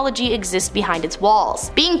technology exist behind its walls.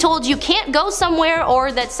 Being told you can't go somewhere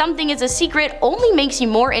or that something is a secret only makes you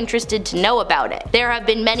more interested to know about it. There have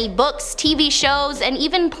been many books, TV shows, and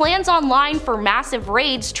even plans online for massive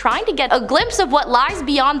raids trying to get a glimpse of what lies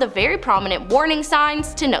beyond the very prominent warning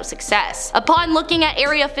signs, to no success. Upon looking at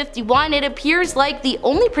Area 51, it appears like the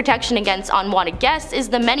only protection against unwanted guests is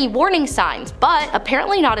the many warning signs, but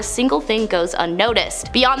apparently not a single thing goes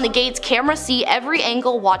unnoticed. Beyond the gates, cameras see every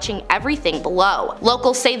angle, watching everything below.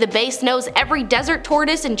 Locals say the base knows every desert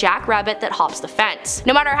tortoise and jackrabbit that hops the fence.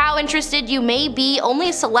 No matter how interested you may be, only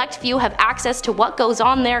a select few have access to what goes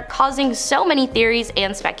on there, causing so many theories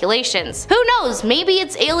and speculations. Who knows, maybe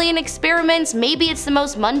it's alien experiments, maybe it's the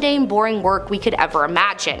most mundane, boring work we could ever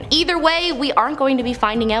imagine. Either way, we aren't going to be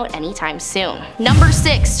finding out anytime soon. Number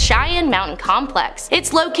 6. Cheyenne Mountain Complex.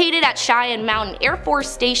 It's located at Cheyenne Mountain Air Force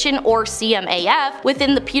Station, or CMAF,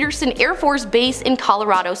 within the Peterson Air Force Base in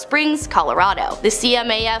Colorado Springs, Colorado. The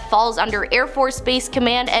CMAF falls under Air Force Base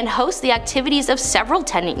Command and hosts the activities of several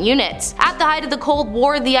tenant units. At the height of the Cold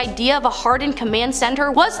War, the idea of a hardened command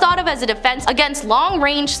center was thought of as a defense against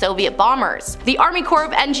long-range Soviet bombers. The Army Corps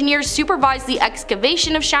of Engineers supervised the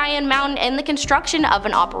excavation of Cheyenne Mountain and the construction of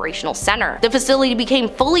an operational center. The facility became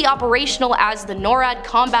fully operational as the NORAD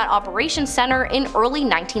Combat Operations Center in early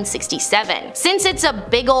 1967. Since it's a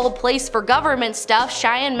big old place for government stuff,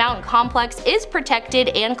 Cheyenne Mountain Complex is protected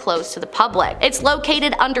and closed to the public. It's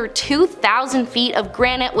located under 2,000 feet of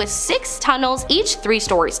granite with 6 tunnels, each 3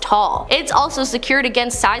 stories tall. It's also secured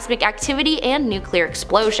against seismic activity and nuclear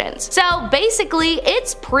explosions. So basically,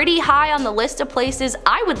 it's pretty high on the list of places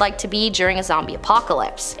I would like to be during a zombie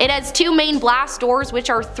apocalypse. It has 2 main blast doors which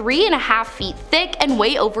are 3.5 feet thick and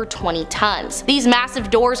weigh over 20 tons. These massive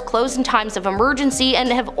doors close in times of emergency and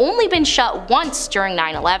have only been shut once during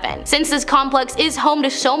 9/11. Since this complex is home home to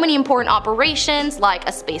so many important operations like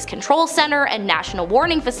a space control center and national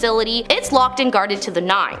warning facility, it's locked and guarded to the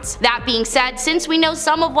nines. That being said, since we know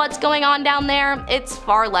some of what's going on down there, it's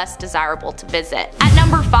far less desirable to visit. At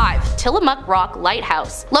number 5, Tillamook Rock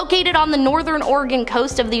Lighthouse. Located on the northern Oregon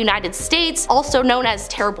coast of the United States, also known as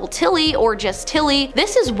Terrible Tilly or just Tilly,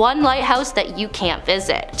 this is one lighthouse that you can't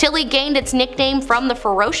visit. Tilly gained its nickname from the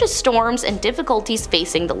ferocious storms and difficulties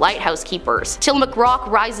facing the lighthouse keepers. Tillamook Rock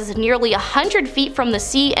rises nearly 100 feet from the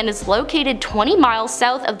sea and is located 20 miles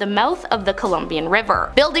south of the mouth of the Columbian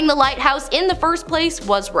River. Building the lighthouse in the first place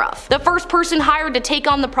was rough. The first person hired to take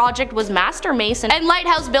on the project was master mason and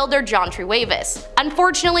lighthouse builder John Trewavis.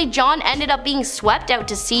 Unfortunately, John ended up being swept out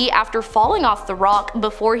to sea after falling off the rock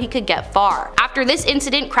before he could get far. After this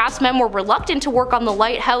incident, craftsmen were reluctant to work on the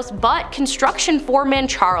lighthouse, but construction foreman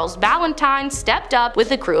Charles Ballantyne stepped up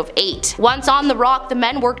with a crew of 8. Once on the rock, the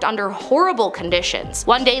men worked under horrible conditions.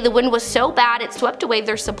 One day the wind was so bad it swept away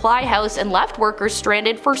their supply house and left workers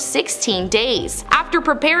stranded for 16 days. After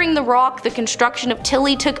preparing the rock, the construction of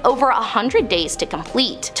Tilly took over 100 days to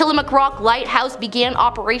complete. Tillamook Rock Lighthouse began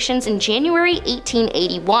operations in January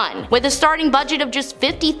 1881. With a starting budget of just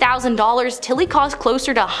 $50,000, Tilly cost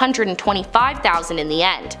closer to $125,000 in the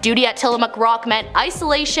end. Duty at Tillamook Rock meant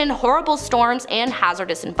isolation, horrible storms, and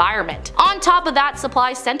hazardous environment. On top of that,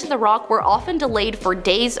 supplies sent to the rock were often delayed for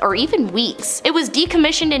days or even weeks. It was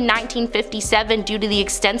decommissioned in 1957 due to the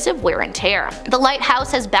extensive wear and tear. The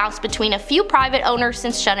lighthouse has bounced between a few private owners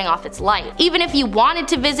since shutting off its light. Even if you wanted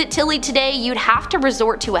to visit Tilly today, you'd have to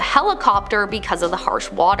resort to a helicopter because of the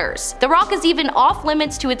harsh waters. The rock is even off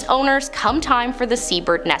limits to its owners come time for the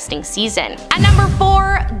seabird nesting season. At number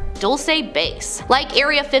 4, Dulce Base. Like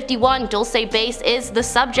Area 51, Dulce Base is the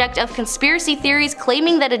subject of conspiracy theories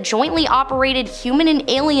claiming that a jointly operated human and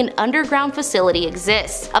alien underground facility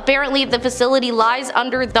exists. Apparently, the facility lies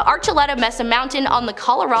under the Archuleta Mesa Mountain on the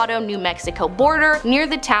Colorado-New Mexico border near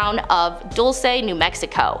the town of Dulce, New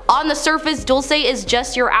Mexico. On the surface, Dulce is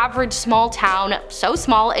just your average small town, so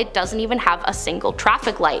small it doesn't even have a single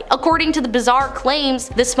traffic light. According to the bizarre claims,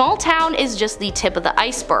 the small town is just the tip of the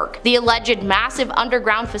iceberg. The alleged massive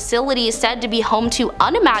underground facility is said to be home to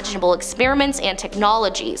unimaginable experiments and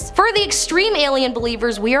technologies. For the extreme alien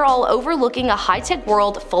believers, we are all overlooking a high-tech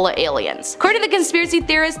world full of aliens. According to the conspiracy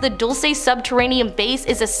theorists, the Dulce subterranean base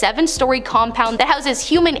is a 7-story compound that houses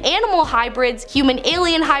human-animal hybrids,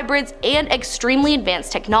 human-alien hybrids, and extremely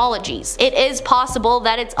advanced technologies. It is possible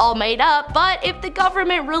that it's all made up, but if the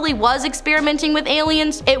government really was experimenting with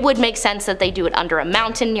aliens, it would make sense that they do it under a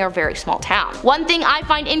mountain near a very small town. One thing I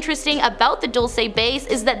find interesting about the Dulce base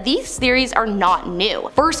is that these theories are not new.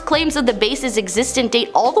 First claims of the base's existence date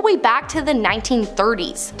all the way back to the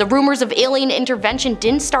 1930s. The rumors of alien intervention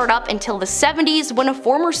didn't start up until the 70s when a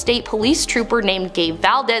former state police trooper named Gabe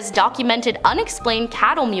Valdez documented unexplained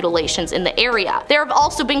cattle mutilations in the area. There have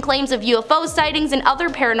also been claims of UFO sightings and other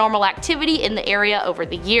paranormal activity in the area over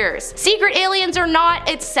the years. Secret aliens or not,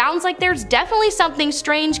 it sounds like there's definitely something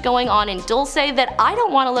strange going on in Dulce that I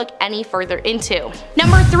don't want to look any further into.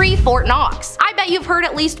 Number 3, Fort Knox. I bet you've heard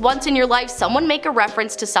at least once in your life someone make a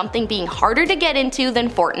reference to something being harder to get into than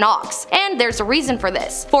Fort Knox, and there's a reason for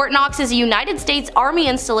this. Fort Knox is a United States Army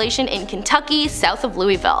installation in Kentucky, south of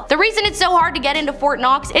Louisville. The reason it's so hard to get into Fort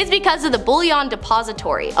Knox is because of the Bullion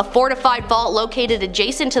Depository, a fortified vault located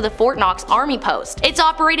adjacent to the Fort Knox Army Post. It's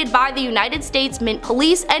operated by the United States Mint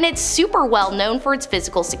Police, and it's super well known for its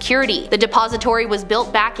physical security. The depository was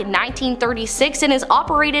built back in 1936 and is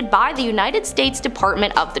operated by the United States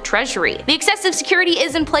Department of the Treasury. The excessive security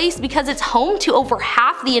is in place because it's home to over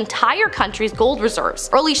half the entire country's gold reserves.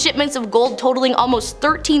 Early shipments of gold totaling almost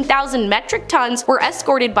 13,000 metric tons were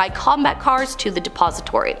escorted by combat cars to the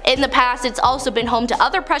depository. In the past, it's also been home to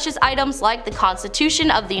other precious items like the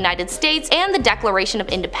Constitution of the United States and the Declaration of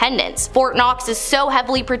Independence. Fort Knox is so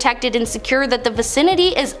heavily protected and secure that the vicinity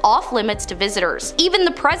is off limits to visitors. Even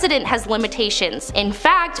the president has limitations. In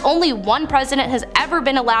fact, only one president has ever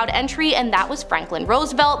been allowed entry, and that was Franklin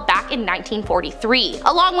Roosevelt back in 1943.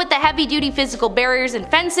 Along with the heavy-duty physical barriers and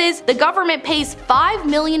fences, the government pays $5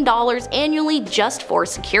 million annually just for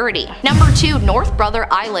security. Number 2, North Brother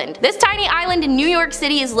Island. This tiny island in New York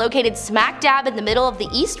City is located smack dab in the middle of the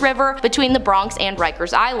East River between the Bronx and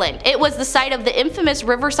Rikers Island. It was the site of the infamous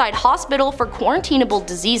Riverside Hospital for quarantinable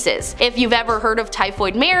diseases. If you've ever heard of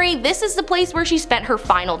Typhoid Mary, this is the place where she spent her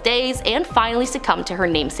final days and finally succumbed to her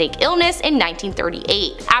namesake illness in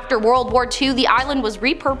 1938. After World War II, the island was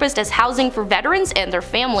repurposed as housing for veterans and and their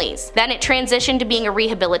families. Then it transitioned to being a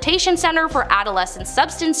rehabilitation center for adolescent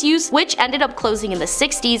substance use, which ended up closing in the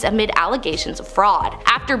 60s amid allegations of fraud.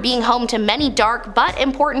 After being home to many dark but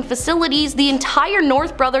important facilities, the entire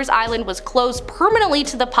North Brothers Island was closed permanently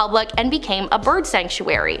to the public and became a bird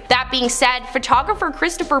sanctuary. That being said, photographer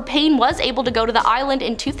Christopher Payne was able to go to the island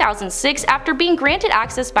in 2006 after being granted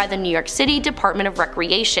access by the New York City Department of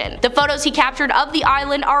Recreation. The photos he captured of the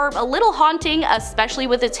island are a little haunting, especially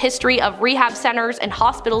with its history of rehab centers and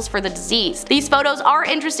hospitals for the diseased. These photos are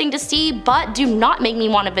interesting to see, but do not make me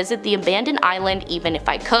want to visit the abandoned island even if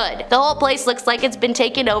I could. The whole place looks like it's been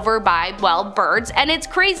taken over by, well, birds, and it's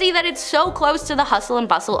crazy that it's so close to the hustle and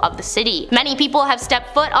bustle of the city. Many people have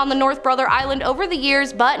stepped foot on the North Brother Island over the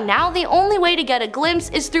years, but now the only way to get a glimpse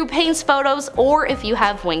is through Payne's photos or if you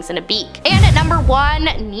have wings and a beak. And at number 1,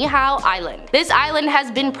 Niihau Island. This island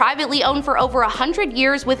has been privately owned for over 100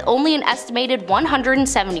 years with only an estimated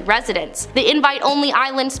 170 residents. The invite-only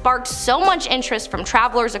island sparked so much interest from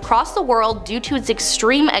travelers across the world due to its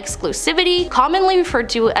extreme exclusivity, commonly referred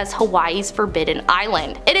to as Hawaii's Forbidden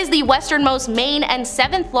Island. It is the westernmost main and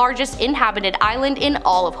 7th largest inhabited island in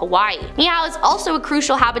all of Hawaii. Niihau is also a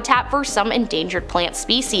crucial habitat for some endangered plant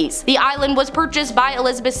species. The island was purchased by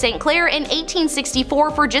Elizabeth St. Clair in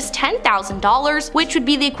 1864 for just $10,000, which would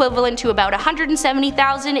be the equivalent to about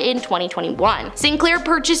 $170,000 in 2021. St. Clair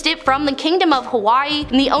purchased it from the Kingdom of Hawaii,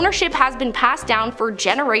 and the ownership has been passed down for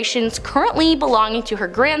generations, currently belonging to her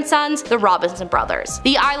grandsons, the Robinson brothers.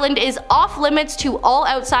 The island is off limits to all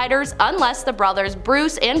outsiders unless the brothers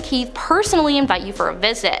Bruce and Keith personally invite you for a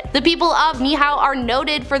visit. The people of Niihau are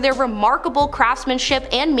noted for their remarkable craftsmanship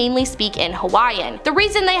and mainly speak in Hawaiian. The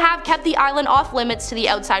reason they have kept the island off limits to the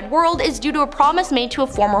outside world is due to a promise made to a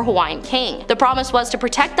former Hawaiian king. The promise was to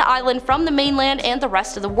protect the island from the mainland and the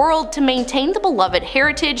rest of the world to maintain the beloved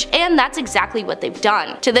heritage, and that's exactly what they've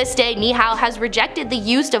done. To this day, Niihau has rejected the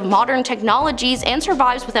use of modern technologies and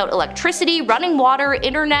survives without electricity, running water,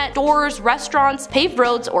 internet, doors, restaurants, paved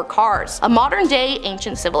roads, or cars. A modern-day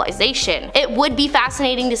ancient civilization. It would be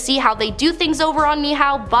fascinating to see how they do things over on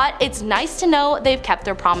Niihau, but it's nice to know they've kept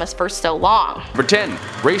their promise for so long. Number 10.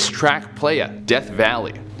 Racetrack Playa, Death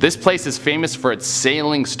Valley. This place is famous for its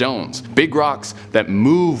sailing stones, big rocks that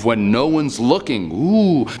move when no one's looking.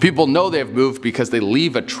 Ooh, people know they have moved because they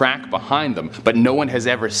leave a track behind them, but no one has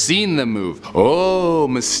ever seen them move. Oh,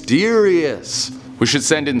 mysterious. We should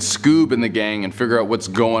send in Scoob and the gang and figure out what's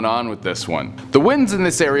going on with this one. The winds in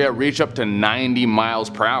this area reach up to 90 miles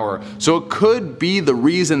per hour, so it could be the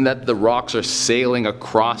reason that the rocks are sailing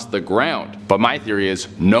across the ground. But my theory is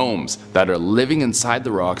gnomes that are living inside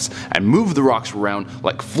the rocks and move the rocks around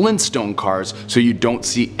like Flintstone cars so you don't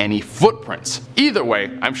see any footprints. Either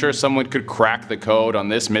way, I'm sure someone could crack the code on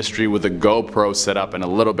this mystery with a GoPro set up and a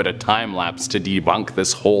little bit of time lapse to debunk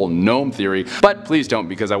this whole gnome theory, but please don't,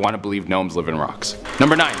 because I want to believe gnomes live in rocks.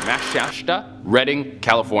 Number 9. Mount Shasta, Redding,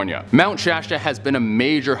 California. Mount Shasta has been a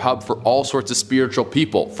major hub for all sorts of spiritual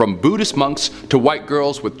people, from Buddhist monks to white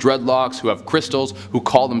girls with dreadlocks who have crystals who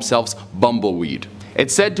call themselves bumbleweed.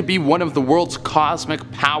 It's said to be one of the world's cosmic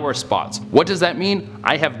power spots. What does that mean?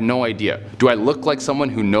 I have no idea. Do I look like someone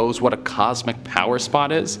who knows what a cosmic power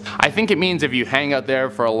spot is? I think it means if you hang out there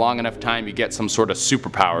for a long enough time you get some sort of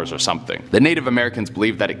superpowers or something. The Native Americans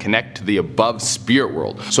believe that it connects to the above spirit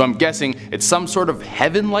world, so I'm guessing it's some sort of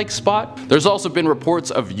heaven-like spot. There's also been reports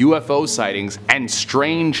of UFO sightings and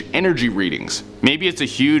strange energy readings. Maybe it's a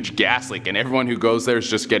huge gas leak and everyone who goes there is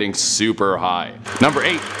just getting super high. Number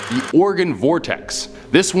 8. The Oregon Vortex.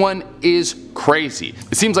 This one is crazy.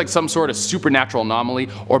 It seems like some sort of supernatural anomaly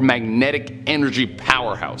or magnetic energy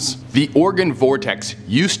powerhouse. The Oregon Vortex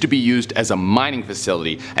used to be used as a mining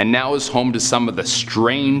facility and now is home to some of the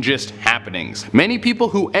strangest happenings. Many people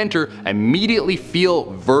who enter immediately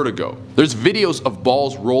feel vertigo. There's videos of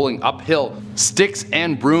balls rolling uphill, sticks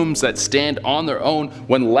and brooms that stand on their own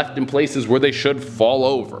when left in places where they should fall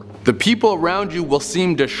over. The people around you will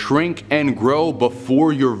seem to shrink and grow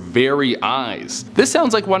before your very eyes. This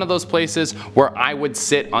sounds like one of those places where I would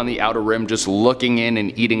sit on the outer rim just looking in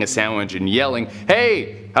and eating a sandwich and yelling,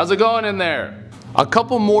 "Hey, how's it going in there?" A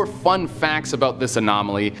couple more fun facts about this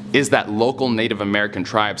anomaly is that local Native American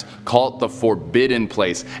tribes call it the Forbidden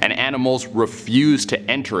Place and animals refuse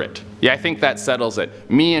to enter it. Yeah, I think that settles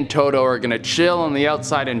it. Me and Toto are gonna chill on the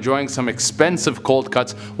outside enjoying some expensive cold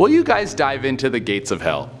cuts while you guys dive into the gates of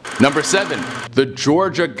hell. Number 7. The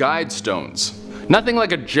Georgia Guidestones. Nothing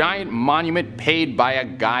like a giant monument paid by a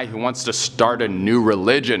guy who wants to start a new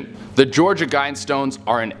religion. The Georgia Guidestones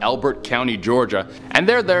are in Elbert County, Georgia, and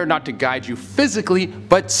they're there not to guide you physically,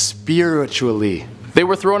 but spiritually. They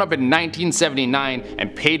were thrown up in 1979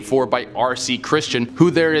 and paid for by R.C. Christian,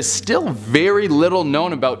 who there is still very little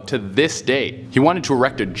known about to this day. He wanted to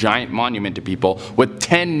erect a giant monument to people with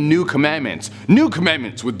 10 new commandments. New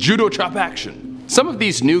commandments with judo chop action. Some of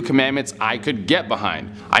these new commandments I could get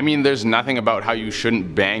behind. I mean, there's nothing about how you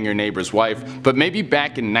shouldn't bang your neighbor's wife, but maybe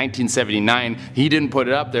back in 1979 he didn't put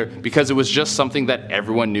it up there because it was just something that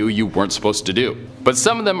everyone knew you weren't supposed to do. But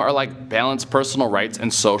some of them are like balance personal rights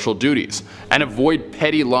and social duties, and avoid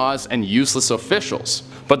petty laws and useless officials.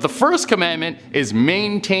 But the first commandment is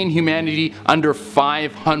maintain humanity under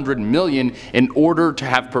 500 million in order to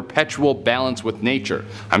have perpetual balance with nature.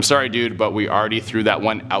 I'm sorry dude, but we already threw that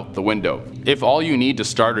one out the window. If all you need to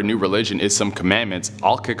start a new religion is some commandments,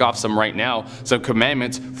 I'll kick off some right now. Some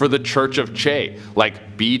commandments for the Church of Che,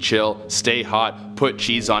 like be chill, stay hot, put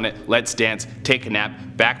cheese on it, let's dance, take a nap,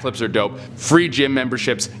 backflips are dope, free gym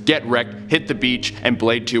memberships, get wrecked, hit the beach, and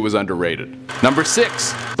Blade 2 was underrated. Number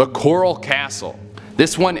 6. The Coral Castle.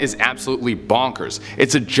 This one is absolutely bonkers.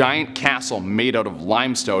 It's a giant castle made out of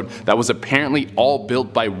limestone that was apparently all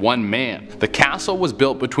built by one man. The castle was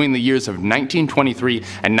built between the years of 1923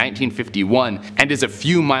 and 1951 and is a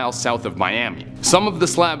few miles south of Miami. Some of the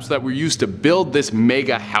slabs that were used to build this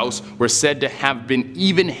mega house were said to have been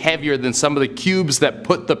even heavier than some of the cubes that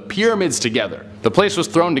put the pyramids together. The place was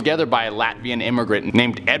thrown together by a Latvian immigrant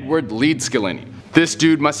named Edward Leedskalini. This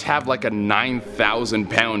dude must have like a 9,000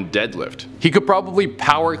 pound deadlift. He could probably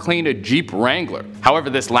power clean a Jeep Wrangler. However,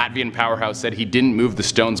 this Latvian powerhouse said he didn't move the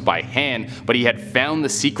stones by hand, but he had found the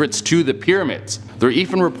secrets to the pyramids. There are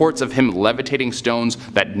even reports of him levitating stones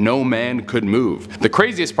that no man could move. The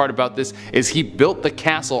craziest part about this is he built the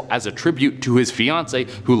castle as a tribute to his fiancée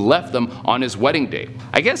who left them on his wedding day.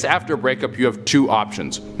 I guess after a breakup you have two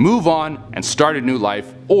options: move on and start a new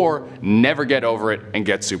life, or never get over it and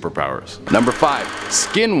get superpowers. Number 5.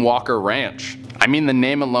 Skinwalker Ranch. I mean, the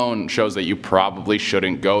name alone shows that you probably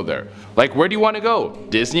shouldn't go there. Like, where do you want to go?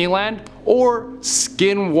 Disneyland? Or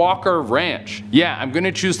Skinwalker Ranch? Yeah, I'm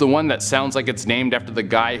gonna choose the one that sounds like it's named after the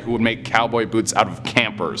guy who would make cowboy boots out of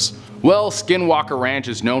campers. Well, Skinwalker Ranch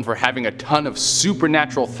is known for having a ton of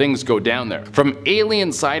supernatural things go down there, from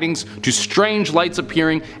alien sightings to strange lights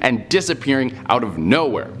appearing and disappearing out of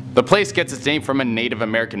nowhere. The place gets its name from a Native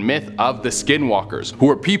American myth of the Skinwalkers, who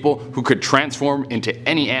were people who could transform into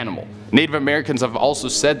any animal. Native Americans have also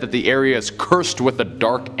said that the area is cursed with a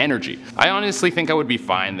dark energy. I honestly think I would be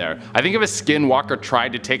fine there. I think if a skinwalker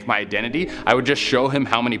tried to take my identity, I would just show him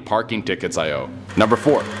how many parking tickets I owe. Number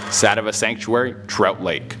 4. Sadova Sanctuary, Trout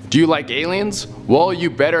Lake. Do you like aliens? Well, you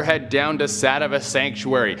better head down to Sadova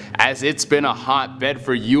Sanctuary, as it's been a hotbed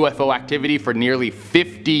for UFO activity for nearly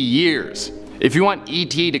 50 years. If you want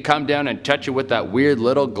E.T. to come down and touch you with that weird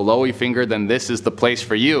little glowy finger, then this is the place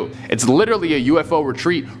for you. It's literally a UFO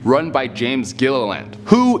retreat run by James Gilliland,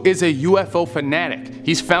 who is a UFO fanatic.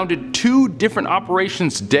 He's founded 2 different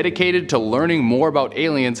operations dedicated to learning more about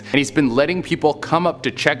aliens, and he's been letting people come up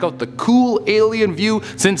to check out the cool alien view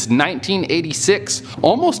since 1986.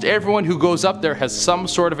 Almost everyone who goes up there has some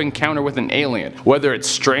sort of encounter with an alien, whether it's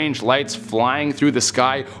strange lights flying through the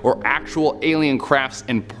sky or actual alien crafts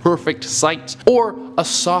in perfect sight, or a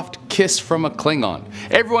soft kiss from a Klingon.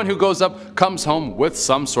 Everyone who goes up comes home with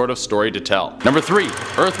some sort of story to tell. Number 3.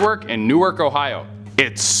 Earthwork in Newark, Ohio.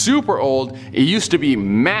 It's super old, it used to be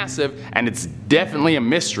massive, and it's definitely a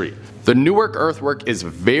mystery. The Newark earthwork is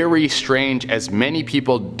very strange, as many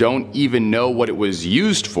people don't even know what it was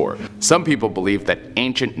used for. Some people believe that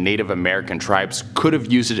ancient Native American tribes could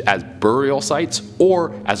have used it as burial sites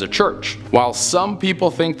or as a church, while some people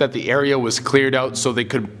think that the area was cleared out so they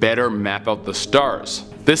could better map out the stars.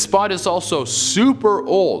 This spot is also super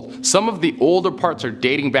old. Some of the older parts are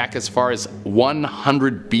dating back as far as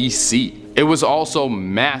 100 BC. It was also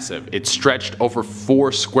massive. It stretched over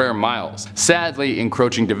 4 square miles. Sadly,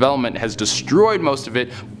 encroaching development has destroyed most of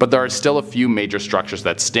it, but there are still a few major structures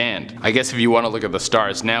that stand. I guess if you want to look at the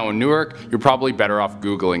stars now in Newark, you're probably better off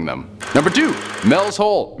Googling them. Number 2. Mel's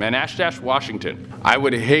Hole, Manastash, Washington. I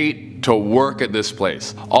would hate to work at this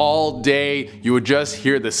place. All day, you would just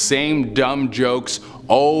hear the same dumb jokes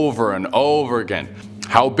over and over again.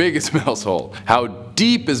 How big is Mel's Hole? How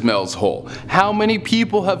deep is Mel's Hole? How many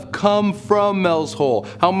people have come from Mel's Hole?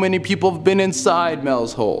 How many people have been inside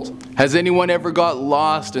Mel's Hole? Has anyone ever got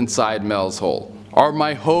lost inside Mel's Hole? Are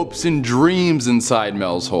my hopes and dreams inside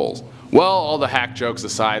Mel's Hole? Well, all the hack jokes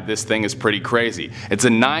aside, this thing is pretty crazy. It's a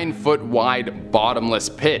 9-foot wide bottomless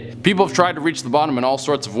pit. People have tried to reach the bottom in all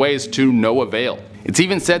sorts of ways to no avail. It's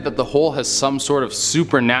even said that the hole has some sort of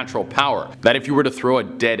supernatural power, that if you were to throw a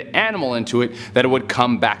dead animal into it, that it would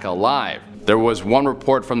come back alive. There was one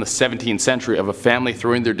report from the 17th century of a family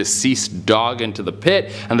throwing their deceased dog into the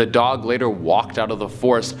pit, and the dog later walked out of the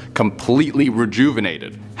forest completely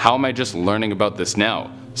rejuvenated. How am I just learning about this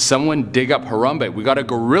now? Someone dig up Harambe, we got a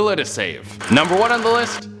gorilla to save. Number 1 on the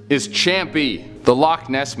list is Champy. The Loch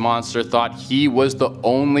Ness Monster thought he was the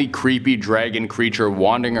only creepy dragon creature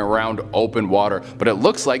wandering around open water, but it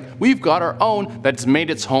looks like we've got our own that's made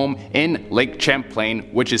its home in Lake Champlain,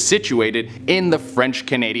 which is situated in the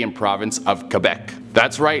French-Canadian province of Quebec.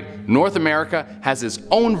 That's right, North America has its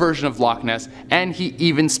own version of Loch Ness, and he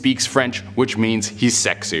even speaks French, which means he's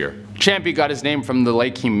sexier. Champy got his name from the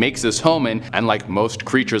lake he makes his home in, and like most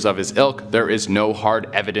creatures of his ilk, there is no hard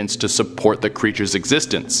evidence to support the creature's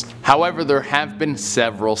existence. However, there have been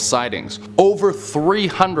several sightings. Over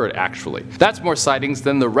 300 actually. That's more sightings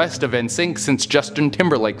than the rest of NSYNC since Justin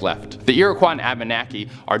Timberlake left. The Iroquois and Abenaki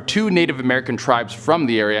are 2 Native American tribes from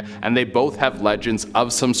the area, and they both have legends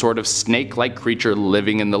of some sort of snake-like creature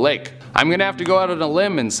living in the lake. I'm gonna have to go out on a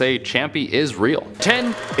limb and say Champy is real.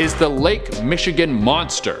 10 is the Lake Michigan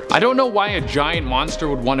Monster. I don't know why a giant monster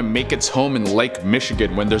would want to make its home in Lake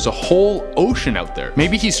Michigan when there's a whole ocean out there.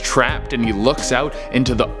 Maybe he's trapped and he looks out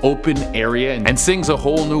into the open area and sings a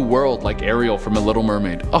whole new world like Ariel from A Little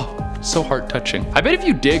Mermaid. Oh, so heart touching. I bet if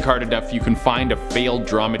you dig hard enough you can find a failed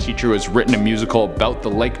drama teacher who has written a musical about the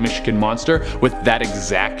Lake Michigan Monster with that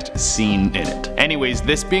exact scene in it. Anyways,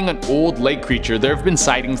 this being an old lake creature, there have been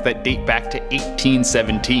sightings that date back to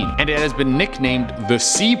 1817, and it has been nicknamed the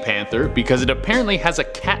Sea Panther because it apparently has a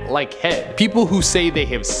cat-like head. People who say they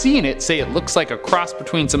have seen it say it looks like a cross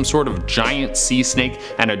between some sort of giant sea snake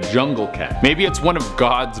and a jungle cat. Maybe it's one of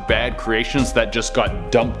God's bad creations that just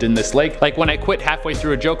got dumped in this lake, like when I quit halfway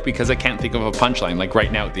through a joke because I can't think of a punchline, like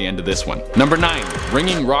right now at the end of this one. Number 9,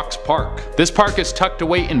 Ringing Rocks Park. This park is tucked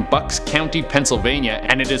away in Bucks County, Pennsylvania,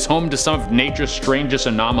 and it is home to some of nature's strangest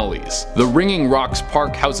anomalies. The Ringing Rocks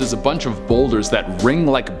Park houses a bunch of boulders that ring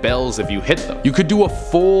like bells if you hit them. You could do a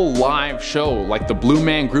full live show like the Blue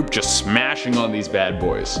Man Group just smashing on these bad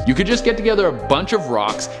boys. You could just get together a bunch of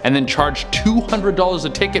rocks and then charge $200 a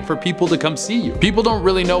ticket for people to come see you. People don't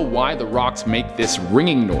really know why the rocks make this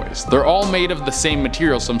ringing noise. They're all made of the same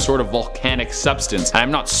material, some sort of volcanic substance, and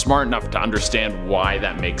I'm not smart enough to understand why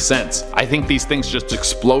that makes sense. I think these things just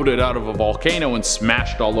exploded out of a volcano and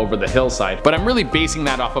smashed all over the hillside, but I'm really basing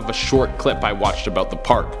that off of a short clip I watched about the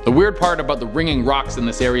park. The weird part about the ringing rocks in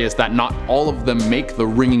this area is that not all of them make the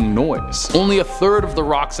ringing noise. Only a third of the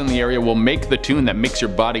rocks in the area will make the tune that makes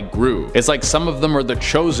your body groove. It's like some of them are the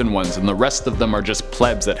chosen ones and the rest of them are just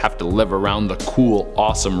plebs that have to live around the cool,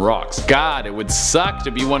 awesome rocks. God, it would suck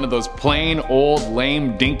to be one of those plain, old,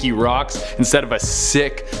 lame, dinky rocks instead of a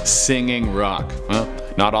sick, singing rock. Well,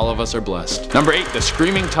 not all of us are blessed. Number 8, the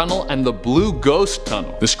Screaming Tunnel and the Blue Ghost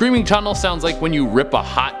Tunnel. The Screaming Tunnel sounds like when you rip a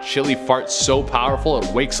hot, chili fart so powerful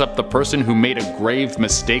it wakes up the person who made a grave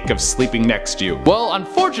mistake of sleeping next to you. Well,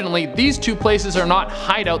 unfortunately, these two places are not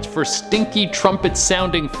hideouts for stinky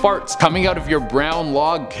trumpet-sounding farts coming out of your brown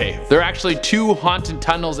log cave. They're actually 2 haunted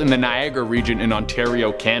tunnels in the Niagara region in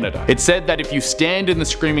Ontario, Canada. It's said that if you stand in the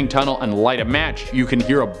Screaming Tunnel and light a match, you can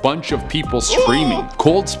hear a bunch of people screaming.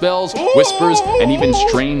 Cold spells, whispers, and even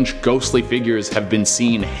strange ghostly figures have been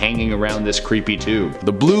seen hanging around this creepy tube.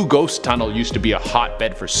 The Blue Ghost Tunnel used to be a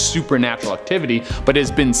hotbed for supernatural activity, but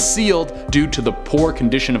has been sealed due to the poor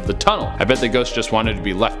condition of the tunnel. I bet the ghosts just wanted to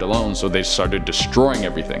be left alone, so they started destroying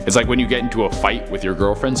everything. It's like when you get into a fight with your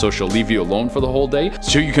girlfriend, so she'll leave you alone for the whole day,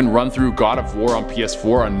 so you can run through God of War on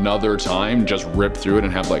PS4 another time, just rip through it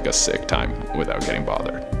and have like a sick time without getting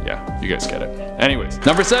bothered. Yeah, you guys get it. Anyways,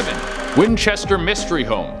 number 7, Winchester Mystery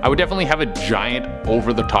Home. I would definitely have a giant,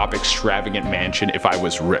 over-the-top, extravagant mansion if I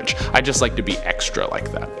was rich. I just like to be extra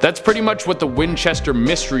like that. That's pretty much what the Winchester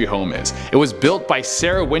Mystery Home is. It was built by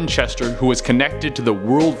Sarah Winchester, who was connected to the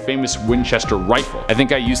world-famous Winchester rifle. I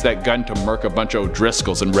think I used that gun to murk a bunch of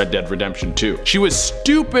O'Driscolls in Red Dead Redemption 2. She was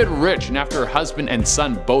stupid rich, and after her husband and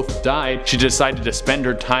son both died, she decided to spend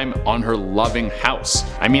her time on her loving house.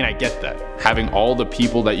 I mean, I get that. Having all the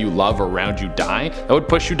people that you love around you die, that would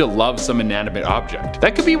push you to love some inanimate object.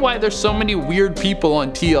 That could be why there's so many weird people on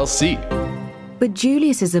TLC. But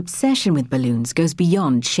Julius's obsession with balloons goes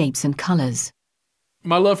beyond shapes and colors.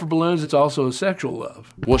 My love for balloons, it's also a sexual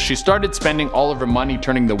love. Well, she started spending all of her money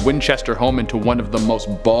turning the Winchester home into one of the most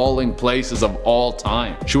bawling places of all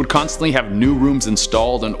time. She would constantly have new rooms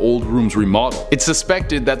installed and old rooms remodeled. It's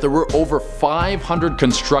suspected that there were over 500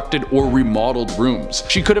 constructed or remodeled rooms.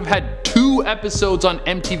 She could have had 2 new episodes on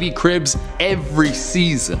MTV Cribs every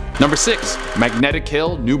season. Number 6, Magnetic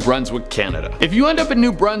Hill, New Brunswick, Canada. If you end up in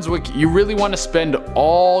New Brunswick, you really want to spend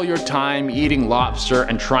all your time eating lobster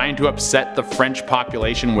and trying to upset the French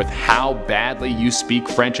population with how badly you speak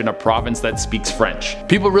French in a province that speaks French.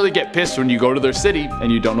 People really get pissed when you go to their city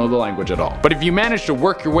and you don't know the language at all. But if you manage to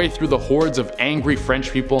work your way through the hordes of angry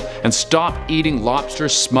French people and stop eating lobster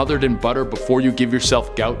smothered in butter before you give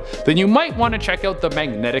yourself gout, then you might want to check out the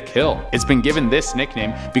Magnetic Hill. It's been given this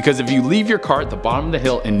nickname because if you leave your car at the bottom of the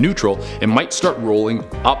hill in neutral, it might start rolling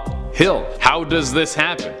uphill. How does this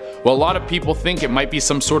happen? Well, a lot of people think it might be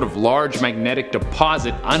some sort of large magnetic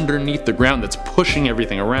deposit underneath the ground that's pushing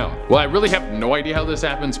everything around. Well, I really have no idea how this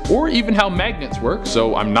happens or even how magnets work,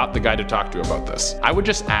 so I'm not the guy to talk to about this. I would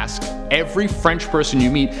just ask every French person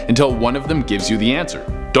you meet until one of them gives you the answer.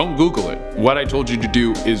 Don't Google it. What I told you to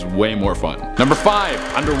do is way more fun. Number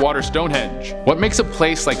 5, underwater Stonehenge. What makes a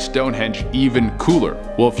place like Stonehenge even cooler?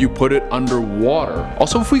 Well, if you put it underwater.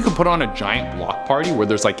 Also, if we could put on a giant block party where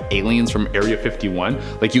there's like aliens from Area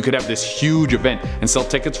 51, like you could have this huge event and sell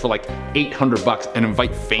tickets for like $800 and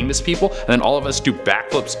invite famous people and then all of us do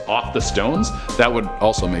backflips off the stones, that would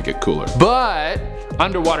also make it cooler. But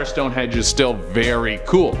underwater Stonehenge is still very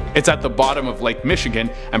cool. It's at the bottom of Lake Michigan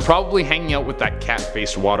and probably hanging out with that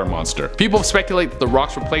cat-faced water monster. People speculate that the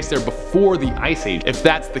rocks were placed there before the Ice Age. If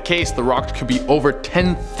that's the case, the rocks could be over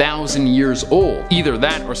 10,000 years old. Either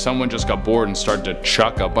that or someone just got bored and started to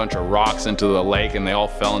chuck a bunch of rocks into the lake and they all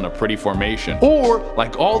fell in a pretty formation. Or,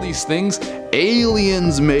 like all these things,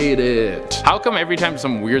 aliens made it. How come every time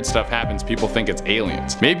some weird stuff happens, people think it's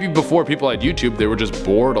aliens? Maybe before people had YouTube, they were just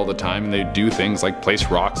bored all the time and they'd do things like place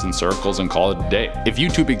rocks in circles and call it a day. If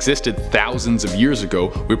YouTube existed thousands of years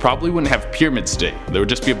ago, we probably wouldn't have pyramids today. There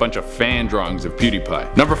would just be a bunch of fan drawings of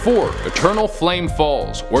PewDiePie. Number 4, Eternal Flame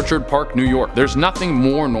Falls, Orchard Park, New York. There's nothing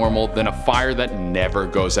more normal than a fire that never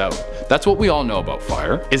goes out. That's what we all know about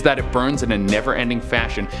fire, is that it burns in a never-ending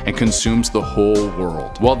fashion and consumes the whole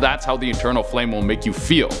world. Well, that's how the eternal flame will make you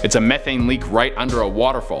feel. It's a methane leak right under a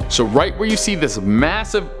waterfall. So right where you see this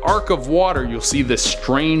massive arc of water, you'll see this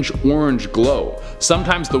strange orange glow.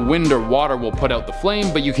 Sometimes the wind or water will put out the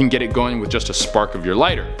flame, but you can get it going with just a spark of your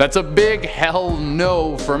lighter. That's a big hell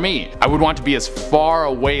no for me. I would want to be as far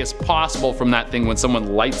away as possible from that thing when someone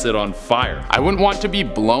lights it on fire. I wouldn't want to be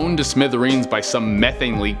blown to smithereens by some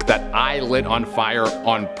methane leak that I lit on fire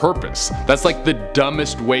on purpose. That's like the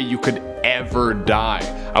dumbest way you could ever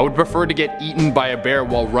die. I would prefer to get eaten by a bear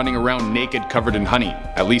while running around naked covered in honey.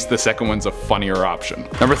 At least the second one's a funnier option.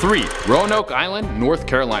 Number 3, Roanoke Island, North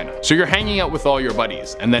Carolina. So you're hanging out with all your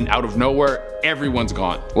buddies and then out of nowhere, everyone's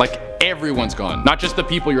gone. Like everyone's gone. Not just the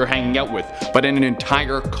people you're hanging out with, but an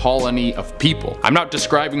entire colony of people. I'm not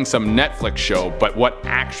describing some Netflix show, but what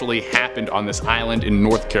actually happened on this island in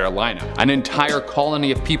North Carolina. An entire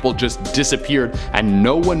colony of people just disappeared and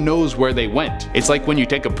no one knows where they went. It's like when you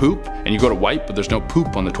take a poop and you go to wipe, but there's no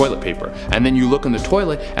poop on the toilet paper. And then you look in the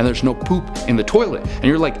toilet and there's no poop in the toilet. And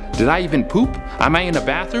you're like, did I even poop? Am I in a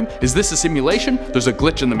bathroom? Is this a simulation? There's a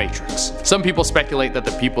glitch in the matrix. Some people speculate that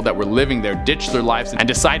the people that were living there ditched their lives and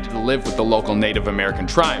decided to live with the local Native American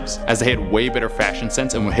tribes, as they had way better fashion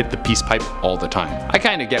sense and would hit the peace pipe all the time. I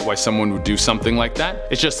kinda get why someone would do something like that.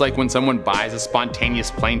 It's just like when someone buys a spontaneous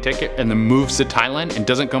plane ticket and then moves to Thailand and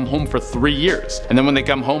doesn't come home for 3 years. And then when they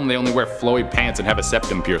come home, they only wear flowy pants and have a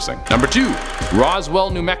septum piercing. Number 2, Roswell,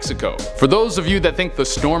 New Mexico. For those of you that think the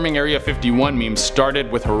storming Area 51 meme started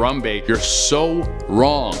with Harambe, you're so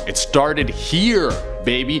wrong. It started here,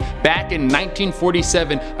 baby. Back in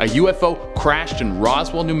 1947, a UFO crashed in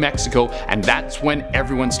Roswell, New Mexico, and that's when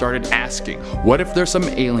everyone started asking, what if there's some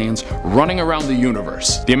aliens running around the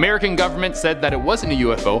universe? The American government said that it wasn't a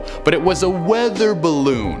UFO, but it was a weather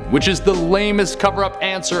balloon, which is the lamest cover-up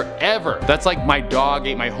answer ever. That's like my dog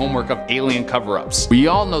ate my homework of alien cover-ups. We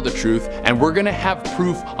all know the truth, and we're gonna have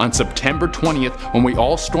proof on September 20th when we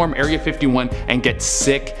all storm Area 51 and get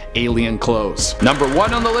sick alien clothes. Number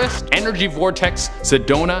 1 on the list, Energy Vortex,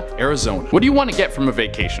 Sedona, Arizona. What do you want to get from a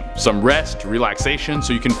vacation? Some rest, relaxation,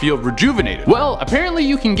 so you can feel rejuvenated. Well, apparently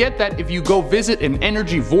you can get that if you go visit an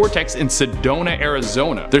energy vortex in Sedona,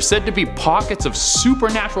 Arizona. There's said to be pockets of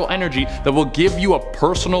supernatural energy that will give you a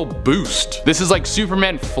personal boost. This is like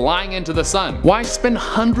Superman flying into the sun. Why spend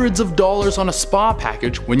hundreds of dollars on a spa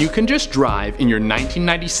package when you can just drive in your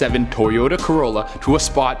 1997 Toyota Corolla to a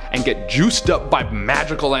spot and get juiced up by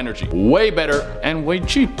magical energy? Way better and way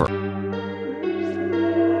cheaper.